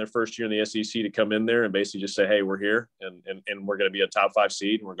for them in their first year in the SEC to come in there and basically just say, hey, we're here and we're going to be a top 5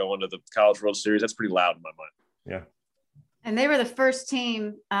 seed and we're going to the College World Series. That's pretty loud in my mind. Yeah. And they were the first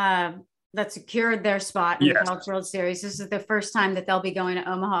team that secured their spot in the College World Series. This is the first time that they'll be going to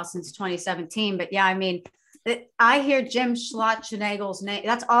Omaha since 2017. But yeah, I mean, I hear Jim Schlossnagle's name.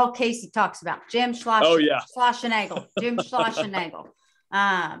 That's all Casey talks about. Jim Schlossnagle. Jim Schlossnagle.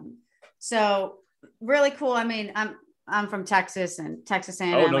 So really cool. I mean, I'm from Texas, and Texas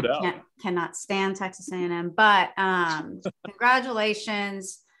A&M. Oh, no doubt. Cannot stand Texas A&M. But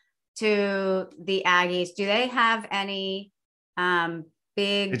congratulations to the Aggies. Do they have any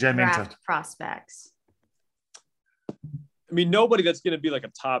big draft prospects? I mean, nobody that's going to be like a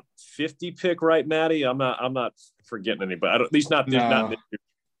top 50 pick, right, Maddie? I'm not forgetting anybody. At least not this. Not this year.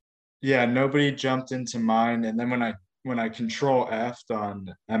 Yeah, nobody jumped into mind. And then when I control F'd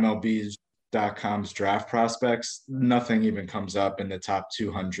on MLB.com's draft prospects, nothing even comes up in the top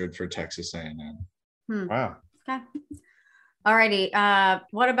 200 for Texas A&M. Wow. Okay. Alrighty.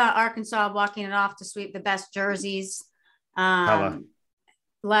 What about Arkansas walking it off to sweep the best jerseys?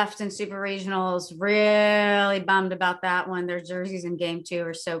 Left in super regionals, really bummed about that one. Their jerseys in game 2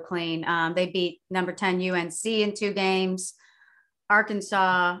 are so clean. They beat number 10 UNC in 2 games.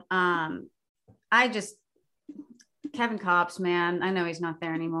 Arkansas, Kevin Kopps, man, I know he's not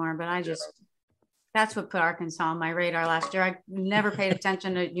there anymore, but that's what put Arkansas on my radar last year. I never paid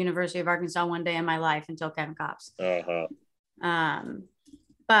attention to University of Arkansas one day in my life until Kevin Kopps.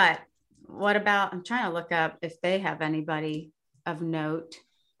 But what about, I'm trying to look up if they have anybody of note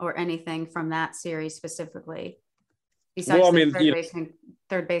or anything from that series specifically, besides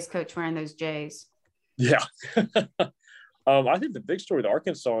third base coach wearing those J's. Yeah. I think the big story with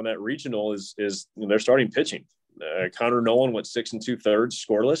Arkansas in that regional is their starting pitching. Connor Nolan went 6 2/3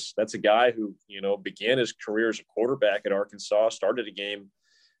 scoreless. That's a guy who, began his career as a quarterback at Arkansas, started a game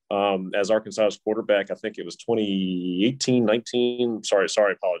as Arkansas's quarterback. I think it was 2018, 19. Sorry.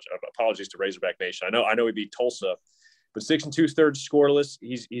 Apologies to Razorback Nation. I know he beat Tulsa, but 6 2/3 scoreless.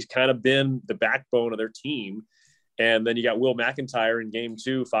 He's kind of been the backbone of their team. And then you got Will McIntyre in game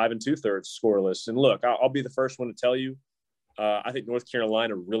 2, 5 2/3 scoreless. And look, I'll be the first one to tell you, I think North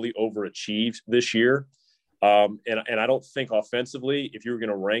Carolina really overachieved this year. And I don't think offensively, if you were going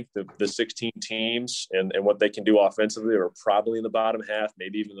to rank the 16 teams and what they can do offensively, are probably in the bottom half,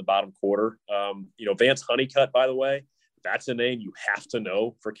 maybe even the bottom quarter. Vance Honeycutt, by the way, that's a name you have to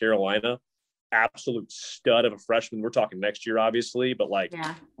know for Carolina. Absolute stud of a freshman. We're talking next year, obviously, but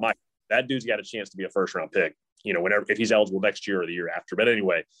that dude's got a chance to be a first round pick, if he's eligible next year or the year after. But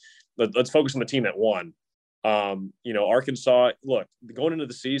anyway, let's focus on the team that won. Arkansas, look, going into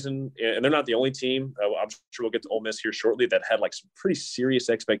the season, and they're not the only team. I'm sure we'll get to Ole Miss here shortly, that had like some pretty serious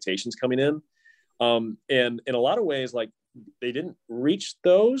expectations coming in. And in a lot of ways, like they didn't reach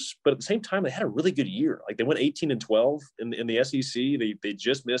those, but at the same time, they had a really good year. Like they went 18-12 in the SEC. They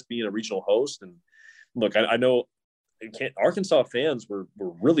just missed being a regional host. And look, I know Arkansas fans were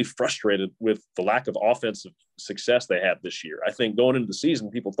really frustrated with the lack of offensive success they had this year. I think going into the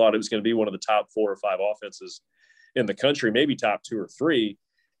season, people thought it was going to be one of the top 4 or 5 offenses in the country, maybe top 2 or 3.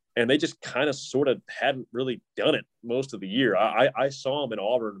 And they just kind of sort of hadn't really done it most of the year. I saw them in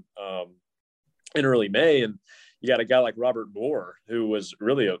Auburn in early May, and you got a guy like Robert Moore, who was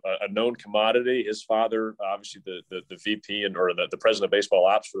really a known commodity. His father, obviously the VP or the president of baseball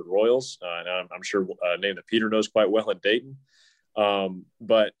ops for the Royals, and I'm sure a name that Peter knows quite well in Dayton.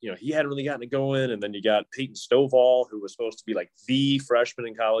 But he hadn't really gotten it going. And then you got Peyton Stovall, who was supposed to be like the freshman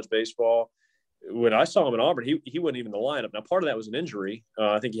in college baseball. When I saw him in Auburn, he wasn't even in the lineup. Now, part of that was an injury.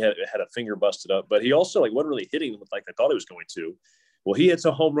 I think he had a finger busted up, but he also wasn't really hitting like they thought he was going to. Well, he hits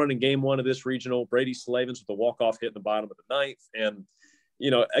a home run in game 1 of this regional. Brady Slavens with a walk-off hit in the bottom of the 9th. And,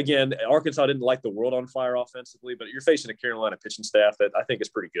 again, Arkansas didn't light the world on fire offensively, but you're facing a Carolina pitching staff that I think is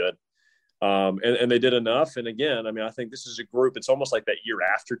pretty good. And they did enough. And again, I think this is a group, it's almost like that year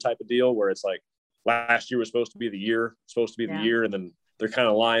after type of deal where it's like last year was supposed to be the year, the year. And then they're kind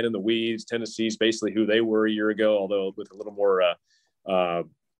of lying in the weeds. Tennessee's basically who they were a year ago, although with a little more,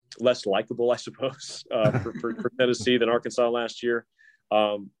 less likable, I suppose, for Tennessee than Arkansas last year.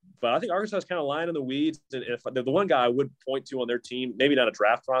 But I think Arkansas is kind of lying in the weeds. And if the one guy I would point to on their team, maybe not a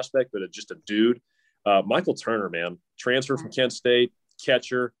draft prospect, but just a dude, Michael Turner, man, transfer from Kent State,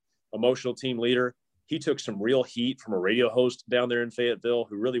 catcher, emotional team leader. He took some real heat from a radio host down there in Fayetteville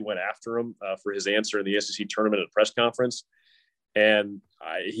who really went after him for his answer in the SEC tournament at a press conference. And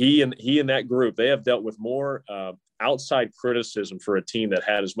he and that group, they have dealt with more outside criticism for a team that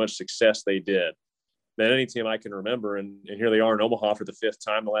had as much success they did than any team I can remember. And here they are in Omaha for the 5th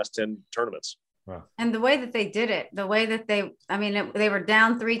time in the last 10 tournaments. Wow. And the way that they did it, the way that they were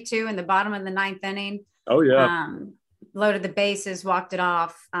down 3-2 in the bottom of the 9th inning. Oh, yeah. Loaded the bases, walked it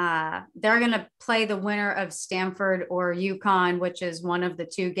off. They're going to play the winner of Stanford or UConn, which is one of the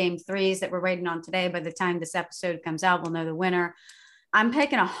 2 game 3s that we're waiting on today. By the time this episode comes out, we'll know the winner. I'm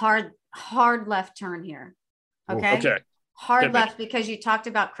taking a hard left turn here. Okay. Hard left, because you talked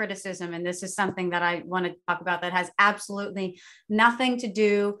about criticism, and this is something that I want to talk about that has absolutely nothing to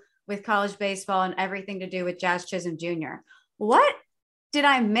do with college baseball and everything to do with Jazz Chisholm Jr. What did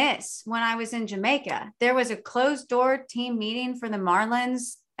I miss when I was in Jamaica? There was a closed door team meeting for the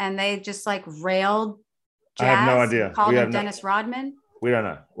Marlins, and they just railed Jazz. I have no idea. Called him Dennis Rodman. We don't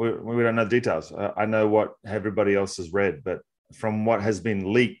know. We don't know details. I know what everybody else has read, but from what has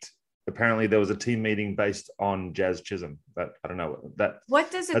been leaked, apparently there was a team meeting based on Jazz Chisholm, but I don't know that.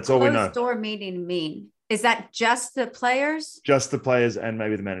 What does a closed door meeting mean? Is that just the players? Just the players and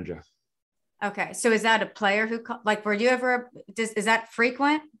maybe the manager. Okay. So is that a player who were you ever, is that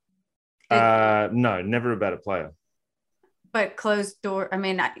frequent? No, never about a player. But closed door,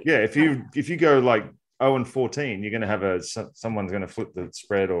 yeah, if you go 0-14, you're going to have someone's going to flip the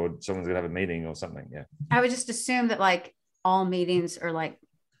spread, or someone's going to have a meeting or something. Yeah. I would just assume that all meetings are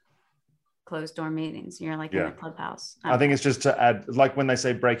closed door meetings. You're in the clubhouse. I think it's just to add, when they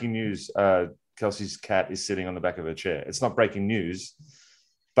say breaking news, Kelsey's cat is sitting on the back of her chair. It's not breaking news,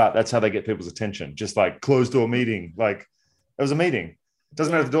 but that's how they get people's attention. Just closed door meeting. It was a meeting. It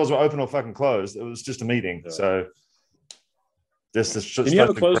doesn't matter if the doors were open or fucking closed. It was just a meeting. Yeah. So this is just. Can you have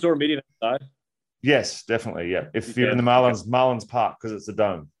a closed door meeting outside? Yes, definitely. Yeah. If you're in the Marlins Park, because it's a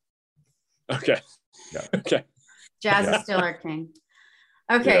dome. Okay. Yeah. Okay. Jazz is still our king.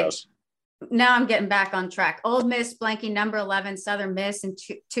 Okay. Yes. Now I'm getting back on track. Ole Miss blanking number 11 Southern Miss in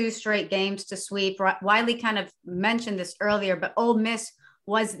 2 straight games to sweep. Wiley kind of mentioned this earlier, but Ole Miss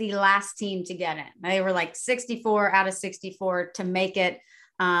was the last team to get in. They were 64 out of 64 to make it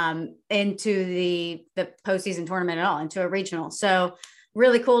into the postseason tournament at all, into a regional. So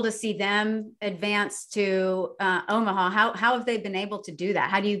really cool to see them advance to Omaha. How have they been able to do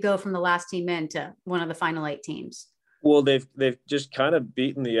that? How do you go from the last team in to one of the final 8 teams? Well, they've just kind of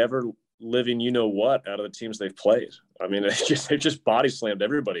beaten the living out of the teams they've played. They've just body slammed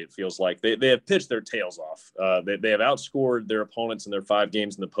everybody. It feels like they have pitched their tails off. They have outscored their opponents in their 5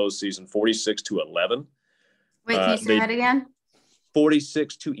 games in the postseason 46-11. Wait, can you say that again?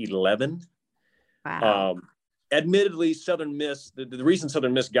 46-11. Wow. Admittedly, Southern Miss, the reason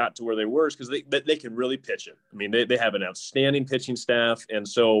Southern Miss got to where they were is because they can really pitch it. They have an outstanding pitching staff, and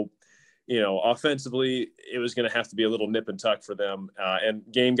so offensively, it was going to have to be a little nip and tuck for them. And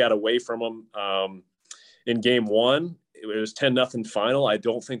game got away from them. in game one. It was 10-0 final. I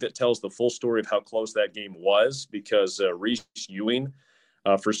don't think that tells the full story of how close that game was, because Reese Ewing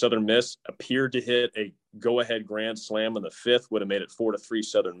for Southern Miss appeared to hit a go-ahead grand slam in the fifth, would have made it 4-3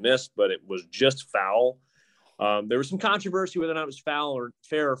 Southern Miss, but it was just foul. There was some controversy whether or not it was foul or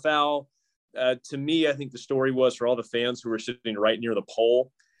fair or foul. To me, I think the story was, for all the fans who were sitting right near the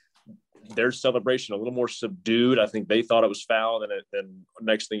pole, their celebration a little more subdued. I think they thought it was foul, and then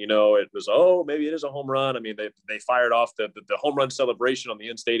next thing you know, it was, oh, maybe it is a home run. I mean, they fired off the home run celebration on the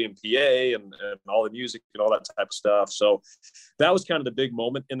in-stadium PA and all the music and all that type of stuff. So that was kind of the big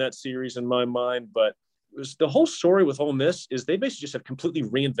moment in that series in my mind. But it was the whole story with Ole Miss is they basically just have completely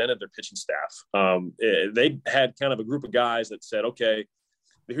reinvented their pitching staff. They had kind of a group of guys that said, okay,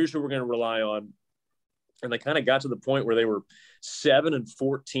 here's who we're going to rely on. And they kind of got to the point where they were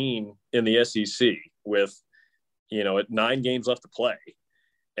 7-14 in the SEC with, at 9 games left to play.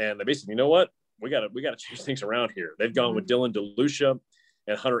 And they basically, you know what? We got to change things around here. They've gone with Dylan DeLucia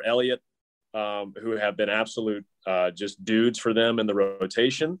and Hunter Elliott, who have been absolute just dudes for them in the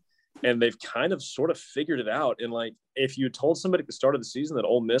rotation. And they've kind of sort of figured it out. And like, if you told somebody at the start of the season that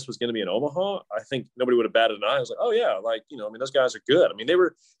Ole Miss was going to be in Omaha, I think nobody would have batted an eye. I was like, oh yeah, like, those guys are good. I mean, they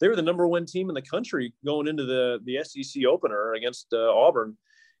were the number 1 team in the country going into the SEC opener against Auburn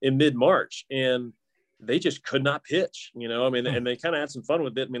in mid-March. And they just could not pitch, and they kind of had some fun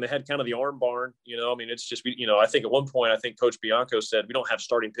with it. I mean, they had kind of the arm barn, it's just, I think at one point, I think Coach Bianco said, we don't have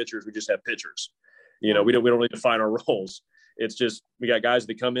starting pitchers. We just have pitchers. We don't really define our roles. It's just, we got guys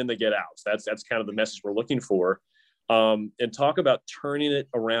that come in, they get out. So that's kind of the message we're looking for. And talk about turning it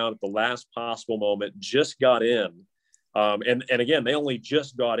around at the last possible moment, just got in. And again, they only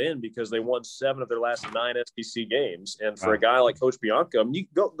just got in because they won 7 of their last 9 SEC games. And for a guy like Coach Bianco, I mean, you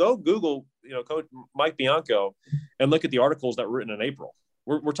go Google, Coach Mike Bianco, and look at the articles that were written in April.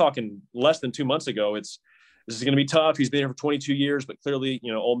 We're talking less than 2 months ago. This is going to be tough. He's been here for 22 years, but clearly,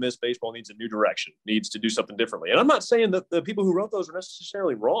 Ole Miss baseball needs a new direction, needs to do something differently. And I'm not saying that the people who wrote those are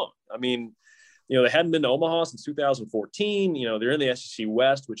necessarily wrong. I mean, they hadn't been to Omaha since 2014. They're in the SEC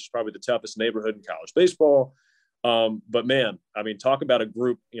West, which is probably the toughest neighborhood in college baseball. But man, I mean, talk about a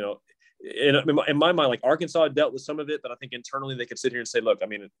group, in my mind, like Arkansas dealt with some of it, but I think internally they could sit here and say, look, I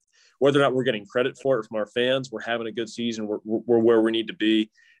mean, whether or not we're getting credit for it from our fans, we're having a good season. We're where we need to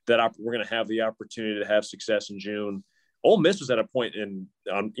be. That we're going to have the opportunity to have success in June. Ole Miss was at a point in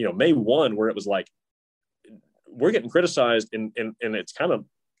May 1 where it was like, we're getting criticized, and it's kind of,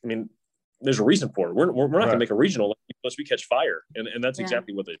 I mean, there's a reason for it. We're not going to make a regional unless we catch fire, and that's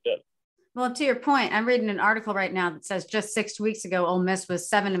exactly what they did. Well, to your point, I'm reading an article right now that says just 6 weeks ago, Ole Miss was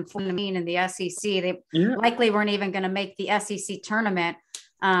 7-14 in the SEC. They likely weren't even going to make the SEC tournament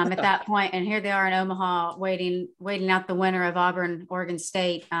at that point. And here they are in Omaha waiting out the winner of Auburn, Oregon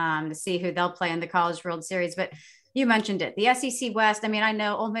State to see who they'll play in the College World Series. But you mentioned it, the SEC West. I mean, I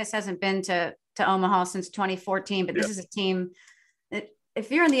know Ole Miss hasn't been to Omaha since 2014, but this is a team that,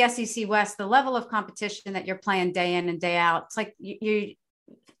 if you're in the SEC West, the level of competition that you're playing day in and day out, it's like you're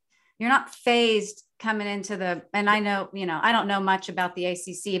not phased coming into and I know, I don't know much about the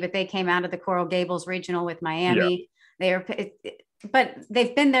ACC, but they came out of the Coral Gables regional with Miami. But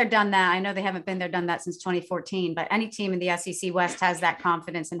they've been there, done that. I know they haven't been there, done that since 2014, but any team in the SEC West has that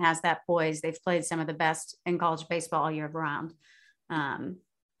confidence and has that poise. They've played some of the best in college baseball all year round.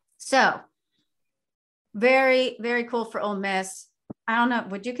 So very, very cool for Ole Miss. I don't know.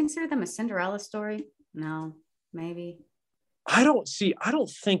 Would you consider them a Cinderella story? No, maybe. I don't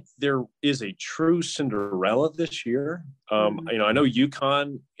think there is a true Cinderella this year. I know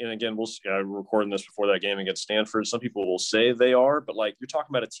UConn, and again, we're recording this before that game against Stanford. Some people will say they are, but like, you're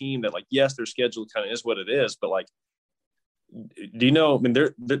talking about a team that, like, yes, their schedule kind of is what it is, but like, do you know, I mean,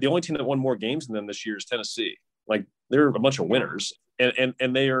 they're the only team that won more games than them this year is Tennessee. Like, they're a bunch of winners, and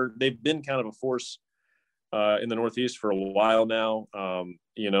they've been kind of a force in the Northeast for a while now.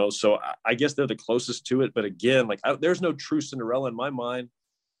 So I guess they're the closest to it. But again, like, there's no true Cinderella in my mind,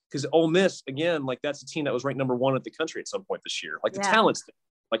 because Ole Miss, again, like, that's a team that was ranked number 1 at the country at some point this year. Like, the talent's there.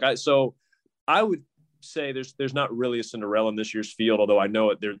 Like, I would say there's not really a Cinderella in this year's field, although I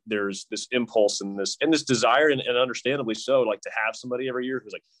know there's this impulse and this desire, and understandably so, like, to have somebody every year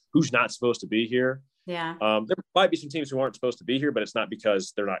who's not supposed to be here. Yeah. There might be some teams who aren't supposed to be here, but it's not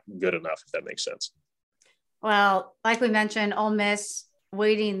because they're not good enough, if that makes sense. Well, like we mentioned, Ole Miss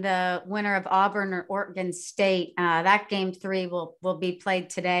waiting the winner of Auburn or Oregon State. That game 3 will be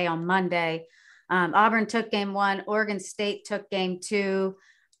played today on Monday. Auburn took game 1. Oregon State took game 2.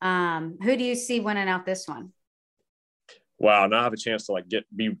 Who do you see winning out this one? Wow, now I have a chance to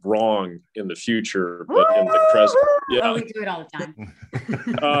be wrong in the future, but in the present, we do it all the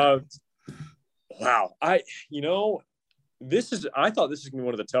time. Wow. I thought this is going to be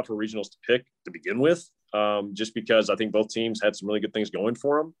one of the tougher regionals to pick to begin with, just because I think both teams had some really good things going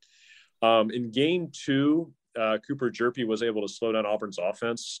for them. In game 2, Cooper Jerpy was able to slow down Auburn's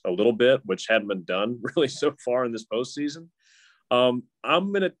offense a little bit, which hadn't been done really so far in this postseason. I'm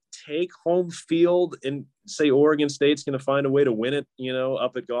going to take home field and say Oregon State's going to find a way to win it,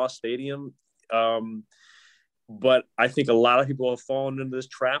 up at Goss Stadium. But I think a lot of people have fallen into this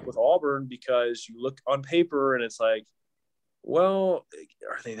trap with Auburn because you look on paper and it's like, well,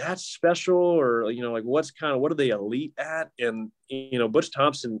 are they that special? Or, what are they elite at? And, Butch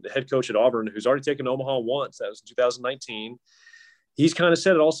Thompson, the head coach at Auburn, who's already taken Omaha once, that was in 2019. He's kind of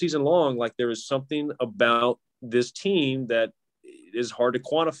said it all season long, like there is something about this team that is hard to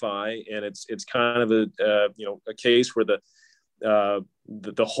quantify. And it's kind of a case where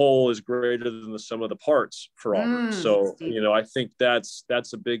the whole is greater than the sum of the parts for Auburn. So, I think that's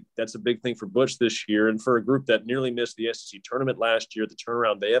a big thing for Butch this year. And for a group that nearly missed the SEC tournament last year, the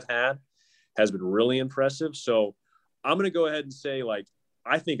turnaround they have had has been really impressive. So I'm going to go ahead and say,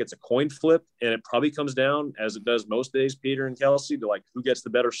 I think it's a coin flip, and it probably comes down, as it does most days, Peter and Kelsey, to who gets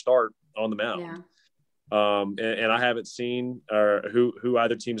the better start on the mound. Yeah. And I haven't seen who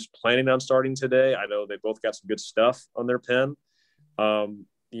either team is planning on starting today. I know they both got some good stuff on their pen. And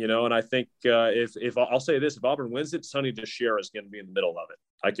I think if I'll say this, if Auburn wins it, Sonny DeShera is going to be in the middle of it.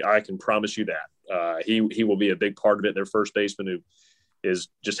 I can promise you that. He will be a big part of it. Their first baseman, who is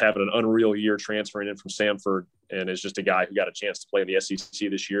just having an unreal year transferring in from Samford, and is just a guy who got a chance to play in the SEC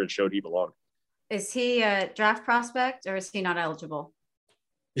this year and showed he belonged. Is he a draft prospect, or is he not eligible?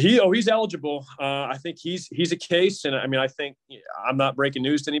 He's eligible. I think he's a case. And I think I'm not breaking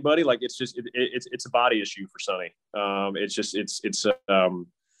news to anybody. It's a body issue for Sonny. I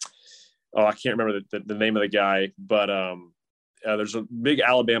can't remember the name of the guy, but there's a big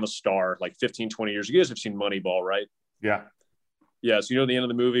Alabama star, 15, 20 years ago. You guys have seen Moneyball, right? Yeah. Yeah. So, the end of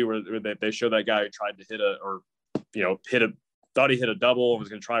the movie where they show that guy who tried to thought he hit a double and was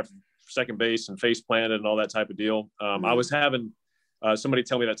going to try for second base and face planted and all that type of deal. I was having somebody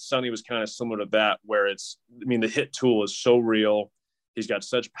tell me that Sonny was kind of similar to that, where the hit tool is so real. He's got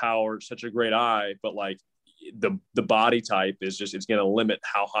such power, such a great eye, but the body type is just, it's going to limit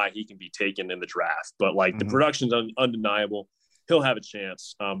how high he can be taken in the draft. But the production's undeniable. He'll have a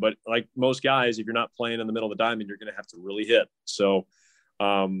chance. But like most guys, if you're not playing in the middle of the diamond, you're going to have to really hit. So,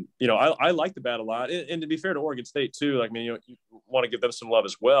 I like the bat a lot. And to be fair to Oregon State too, you want to give them some love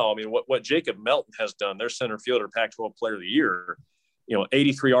as well. What Jacob Melton has done, their center fielder, Pac-12 Player of the Year,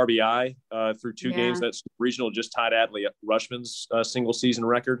 83 RBI through 2 games. That's regional, just tied Adley Rushman's single season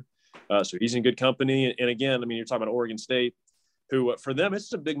record. So he's in good company. And again, you're talking about Oregon State, who for them,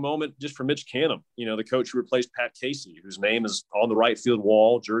 it's a big moment just for Mitch Canham, the coach who replaced Pat Casey, whose name is on the right field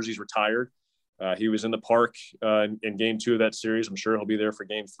wall. Jersey's retired. He was in the park in game 2 of that series. I'm sure he'll be there for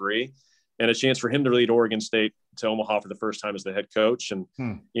game 3, and a chance for him to lead Oregon State to Omaha for the first time as the head coach. And,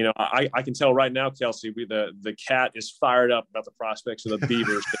 I can tell right now, Kelsey, the cat is fired up about the prospects of the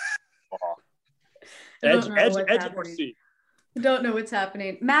Beavers. Edge of our seat. Don't know what's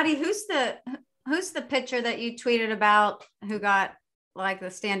happening. Maddie, who's the pitcher that you tweeted about who got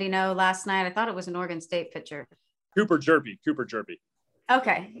the standing O last night? I thought it was an Oregon State pitcher. Cooper Jerpy.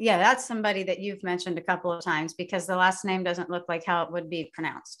 Okay. Yeah, that's somebody that you've mentioned a couple of times, because the last name doesn't look like how it would be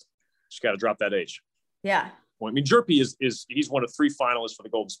pronounced. Just got to drop that H. Yeah. Jerpy he's one of 3 finalists for the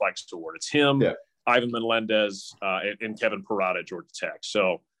Golden Spikes Award. It's him, Ivan Melendez, and Kevin Parada at Georgia Tech.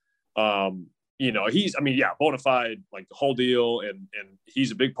 So, he's, bona fide, the whole deal. And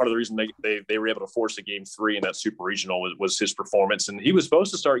he's a big part of the reason they were able to force a game 3 in that super regional was his performance. And he was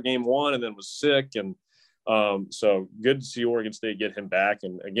supposed to start game 1 and then was sick. And so good to see Oregon State get him back.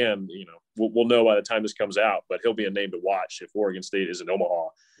 And again, we'll know by the time this comes out, but he'll be a name to watch if Oregon State is in Omaha.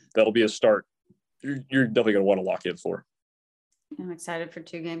 That'll be a start you're definitely going to want to lock in for. I'm excited for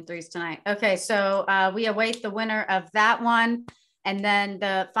 2 game 3s tonight. Okay. So we await the winner of that one. And then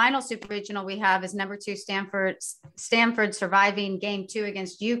the final super regional we have is number 2, Stanford surviving game 2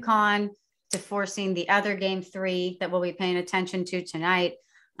 against UConn to forcing the other game 3 that we'll be paying attention to tonight.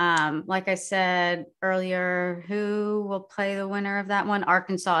 Like I said earlier, who will play the winner of that one?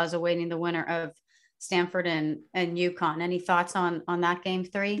 Arkansas is awaiting the winner of Stanford and UConn. Any thoughts on that game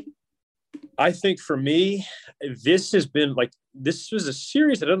 3? I think for me, this has been this was a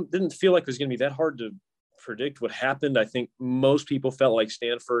series that didn't feel like it was going to be that hard to predict what happened. I think most people felt like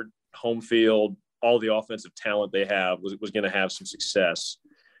Stanford, home field, all the offensive talent they have was going to have some success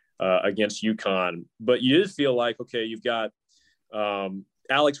against UConn. But you did feel like, okay, you've got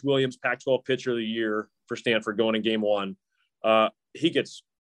Alex Williams, Pac-12 pitcher of the year for Stanford going in game 1. He gets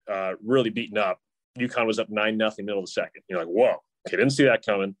really beaten up. UConn was up 9-0 middle of the second. You're like, whoa, okay, didn't see that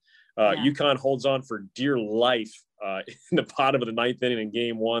coming. UConn holds on for dear life in the bottom of the ninth inning in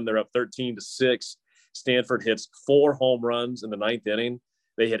game one. They're up 13-6. Stanford hits 4 home runs in the ninth inning.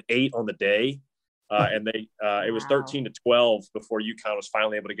 They hit 8 on the day. And it was 13-12 before UConn was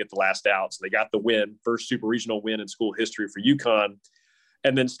finally able to get the last out. So they got the win, first super regional win in school history for UConn.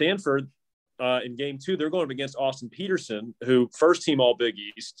 And then Stanford in game 2, they're going up against Austin Peterson, who first team all Big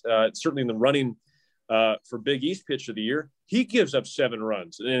East, certainly in the running for Big East pitch of the year. He gives up 7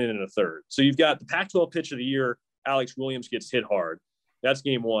 runs in a third. So you've got the Pac-12 pitch of the year. Alex Williams gets hit hard. That's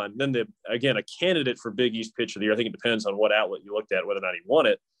game 1. Then again, a candidate for Big East pitch of the year. I think it depends on what outlet you looked at, whether or not he won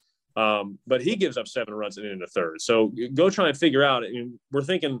it. But he gives up 7 runs in a third. So go try and figure out. I mean, we're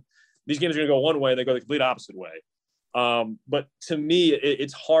thinking these games are going to go one way, they go the complete opposite way. But to me,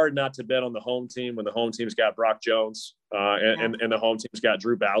 it's hard not to bet on the home team when the home team's got Brock Jones and the home team's got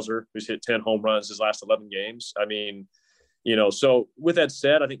Drew Bowser, who's hit 10 home runs his last 11 games. I mean, so with that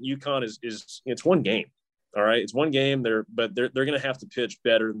said, I think UConn is it's one game. All right. It's one game they're going to have to pitch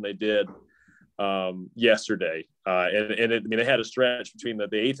better than they did yesterday. They had a stretch between the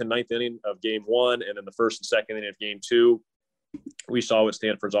 8th and 9th inning of game 1 and then the 1st and 2nd inning of game 2. We saw what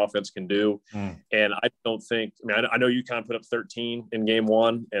Stanford's offense can do. And I don't think, I know UConn put up 13 in game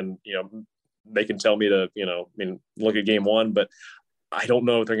 1 and, they can tell me to, look at game 1, but I don't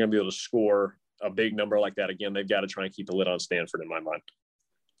know if they're going to be able to score a big number like that again. They've got to try and keep the lid on Stanford in my mind.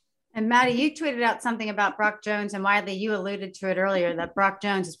 And Maddie, you tweeted out something about Brock Jones, and Wiley, you alluded to it earlier, that Brock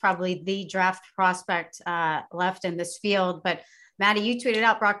Jones is probably the draft prospect left in this field. But Maddie, you tweeted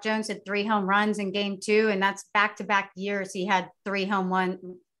out Brock Jones had 3 home runs in game 2, and that's back-to-back years. He had 3 home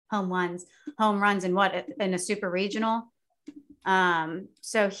runs in a super regional.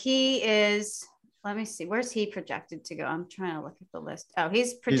 So he is, let me see, where's he projected to go? I'm trying to look at the list. Oh,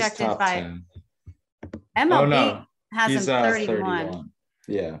 he's projected by 10. MLB has him 31.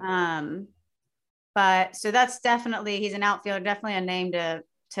 Yeah. But so that's definitely, he's an outfielder, definitely a name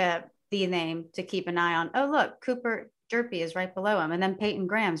to keep an eye on. Oh, look, Cooper Derpy is right below him. And then Peyton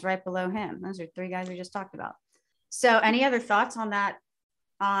Graham's right below him. Those are 3 guys we just talked about. So any other thoughts on that,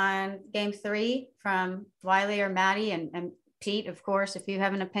 on game 3 from Wiley or Maddie and Pete, of course, if you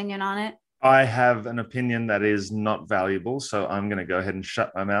have an opinion on it? I have an opinion that is not valuable, so I'm going to go ahead and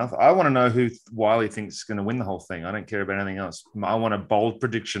shut my mouth. I want to know who Wiley thinks is going to win the whole thing. I don't care about anything else. I want a bold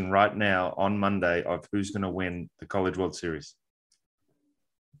prediction right now on Monday of who's going to win the College World Series.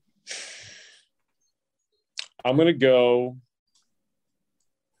 I'm going to go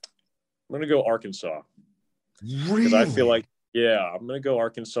Arkansas. Really? Because I feel like, I'm going to go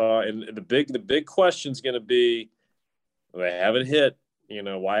Arkansas. And the big question is going to be, they haven't hit.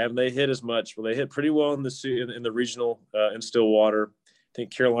 Why haven't they hit as much? Well, they hit pretty well in the regional in Stillwater. I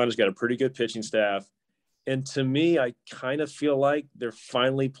think Carolina's got a pretty good pitching staff. And to me, I kind of feel like they're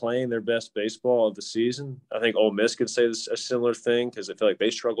finally playing their best baseball of the season. I think Ole Miss could say a similar thing because I feel like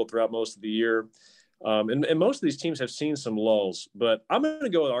they struggled throughout most of the year. And most of these teams have seen some lulls. But I'm going to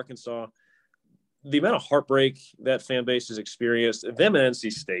go with Arkansas. The amount of heartbreak that fan base has experienced, them and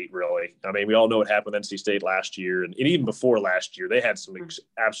NC State, really. I mean, we all know what happened with NC State last year. And even before last year, they had some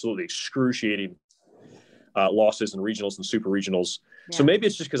absolutely excruciating losses in regionals and super regionals. Yeah. So maybe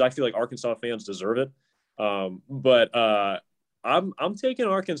it's just because I feel like Arkansas fans deserve it. But I'm taking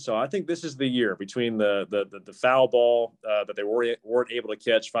Arkansas. I think this is the year between the foul ball that they weren't able to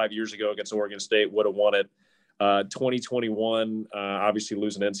catch 5 years ago against Oregon State, would have won it. 2021, obviously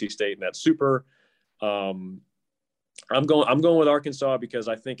losing NC State in that super. I'm going with Arkansas because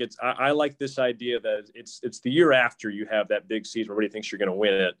I think I like this idea that it's the year after you have that big season where everybody thinks you're going to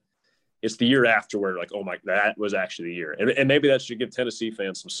win it. It's the year after where like, oh my, that was actually the year. And maybe that should give Tennessee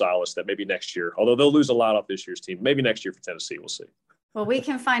fans some solace that maybe next year, although they'll lose a lot off this year's team, maybe next year for Tennessee, we'll see. Well, we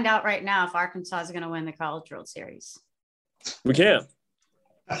can find out right now if Arkansas is going to win the College World Series. We can.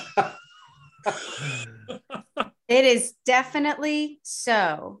 It is definitely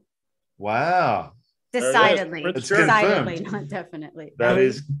so. Wow. Decidedly, it's decidedly, confirmed. Not definitely. That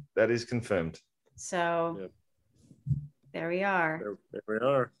is confirmed. So There we are. There we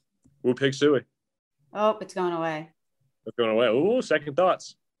are. Woo Pig Suey. Oh, it's going away. It's going away. Ooh, second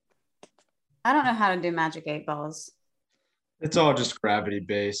thoughts. I don't know how to do Magic 8 balls. It's all just gravity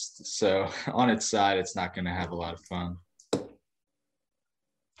based. So on its side, it's not going to have a lot of fun.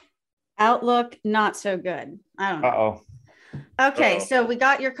 Outlook, not so good. I don't know. Uh-oh. Okay, so we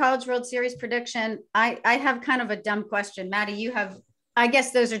got your College World Series prediction. I have kind of a dumb question. Maddie, you have, I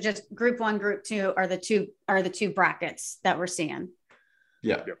guess those are just group 1, group 2 are the two brackets that we're seeing.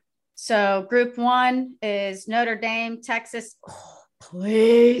 Yeah. So group 1 is Notre Dame, Texas. Oh,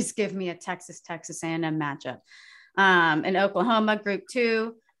 please give me a Texas A&M matchup. In Oklahoma, Group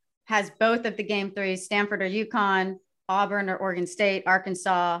 2 has both of the game 3s, Stanford or UConn, Auburn or Oregon State,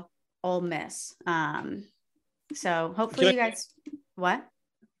 Arkansas, Ole Miss. So hopefully you guys, what?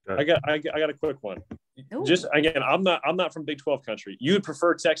 I got a quick one. Ooh. Just again, I'm not from Big 12 country. You would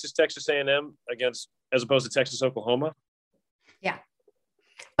prefer Texas A&M as opposed to Texas Oklahoma? Yeah,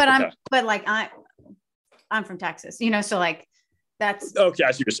 but okay. I'm from Texas, so like that's okay.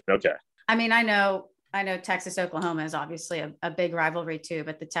 I see what you're saying. Okay. I mean, I know Texas Oklahoma is obviously a big rivalry too,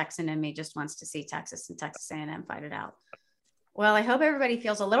 but the Texan in me just wants to see Texas and Texas A&M fight it out. Well, I hope everybody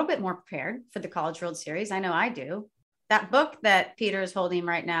feels a little bit more prepared for the College World Series. I know I do. That book that Peter is holding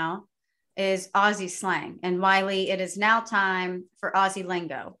right now is Aussie slang. And Wiley, it is now time for Aussie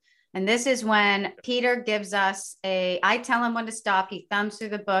lingo. And this is when Peter gives us I tell him when to stop. He thumbs through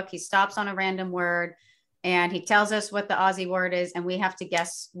the book. He stops on a random word and he tells us what the Aussie word is. And we have to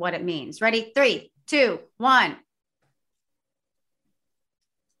guess what it means. Ready? 3, 2, 1.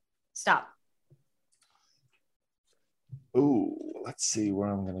 Stop. Ooh, let's see where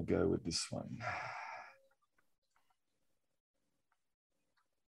I'm going to go with this one.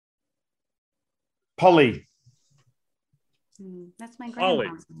 Polly. That's my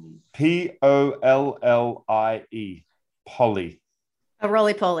grandma's name. Pollie. Polly. A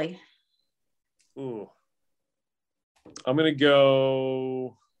roly-poly. Ooh. I'm going to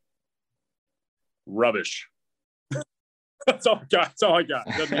go rubbish. That's all I got.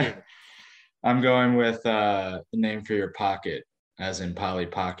 Doesn't mean it. I'm going with the name for your pocket, as in Polly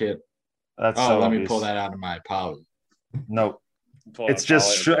Pocket. Let me pull that out of my Polly. No,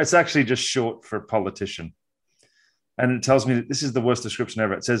 it's actually just short for politician. And it tells me that this is the worst description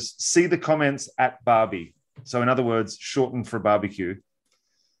ever. It says, see the comments at Barbie. So in other words, shortened for barbecue.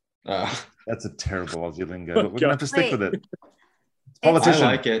 That's a terrible Aussie lingo, but we're going to have to stick with it. Politician. I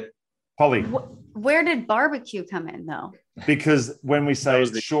like it. Polly. Where did barbecue come in, though? Because when we say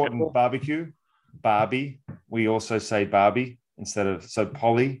shortened barbecue, Barbie, we also say Barbie instead of, so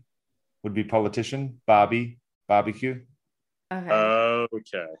Polly would be politician, Barbie, barbecue.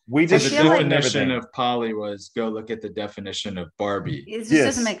 Okay. We just the definition of Polly was go look at the definition of Barbie. It just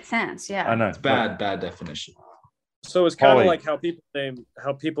doesn't make sense. Yeah, I know. It's bad definition. So it's kind of like how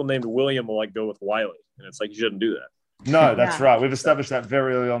people named William will like go with Wiley, and it's like you shouldn't do that. No, that's right. We've established that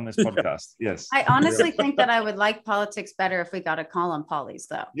very early on this podcast. Yes. I honestly think that I would like politics better if we got to call them Pollies,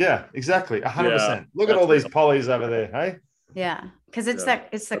 though. Yeah, exactly. 100%. Look at all these Pollies over there, hey? Yeah, because it's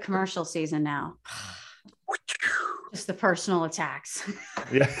the commercial season now. Just the personal attacks.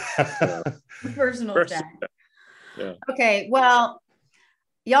 Yeah. Personal attack. Yeah. Okay, well,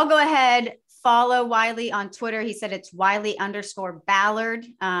 y'all go ahead. Follow Wiley on Twitter. He said it's Wiley_Ballard.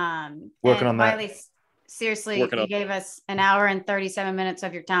 Working on that. Wiley, seriously, you gave us an hour and 37 minutes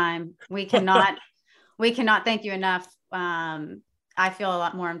of your time. We cannot thank you enough. I feel a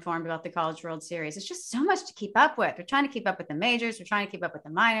lot more informed about the College World Series. It's just so much to keep up with. We're trying to keep up with the majors. We're trying to keep up with the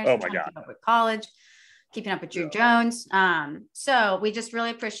minors. Oh my God. Keep up with college, keeping up with Drew Jones. So we just really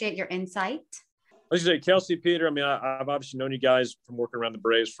appreciate your insight. Let's say Kelsey, Peter. I mean, I've obviously known you guys from working around the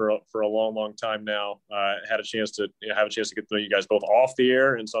Braves for a long time now. Had a chance to get to know you guys both off the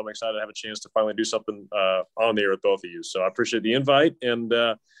air, and so I'm excited to have a chance to finally do something on the air with both of you. So I appreciate the invite, and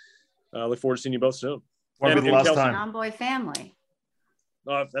look forward to seeing you both soon. When's the last time? Tomboy family.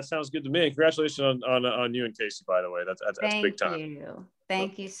 That sounds good to me. Congratulations on you and Casey, by the way. That's big time.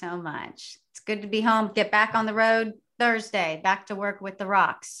 Thank you so much. It's good to be home. Get back on the road Thursday. Back to work with the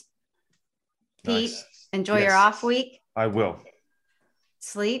Rocks. Pete, enjoy your off week. I will.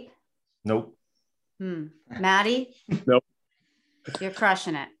 Sleep? Nope. Maddie? Nope. You're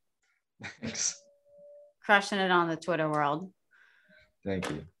crushing it. Thanks. Crushing it on the Twitter world. Thank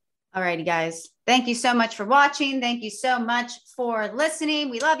you. All righty, guys. Thank you so much for watching. Thank you so much for listening.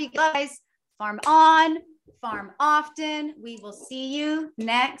 We love you guys. Farm on, farm often. We will see you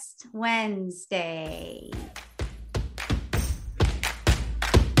next Wednesday.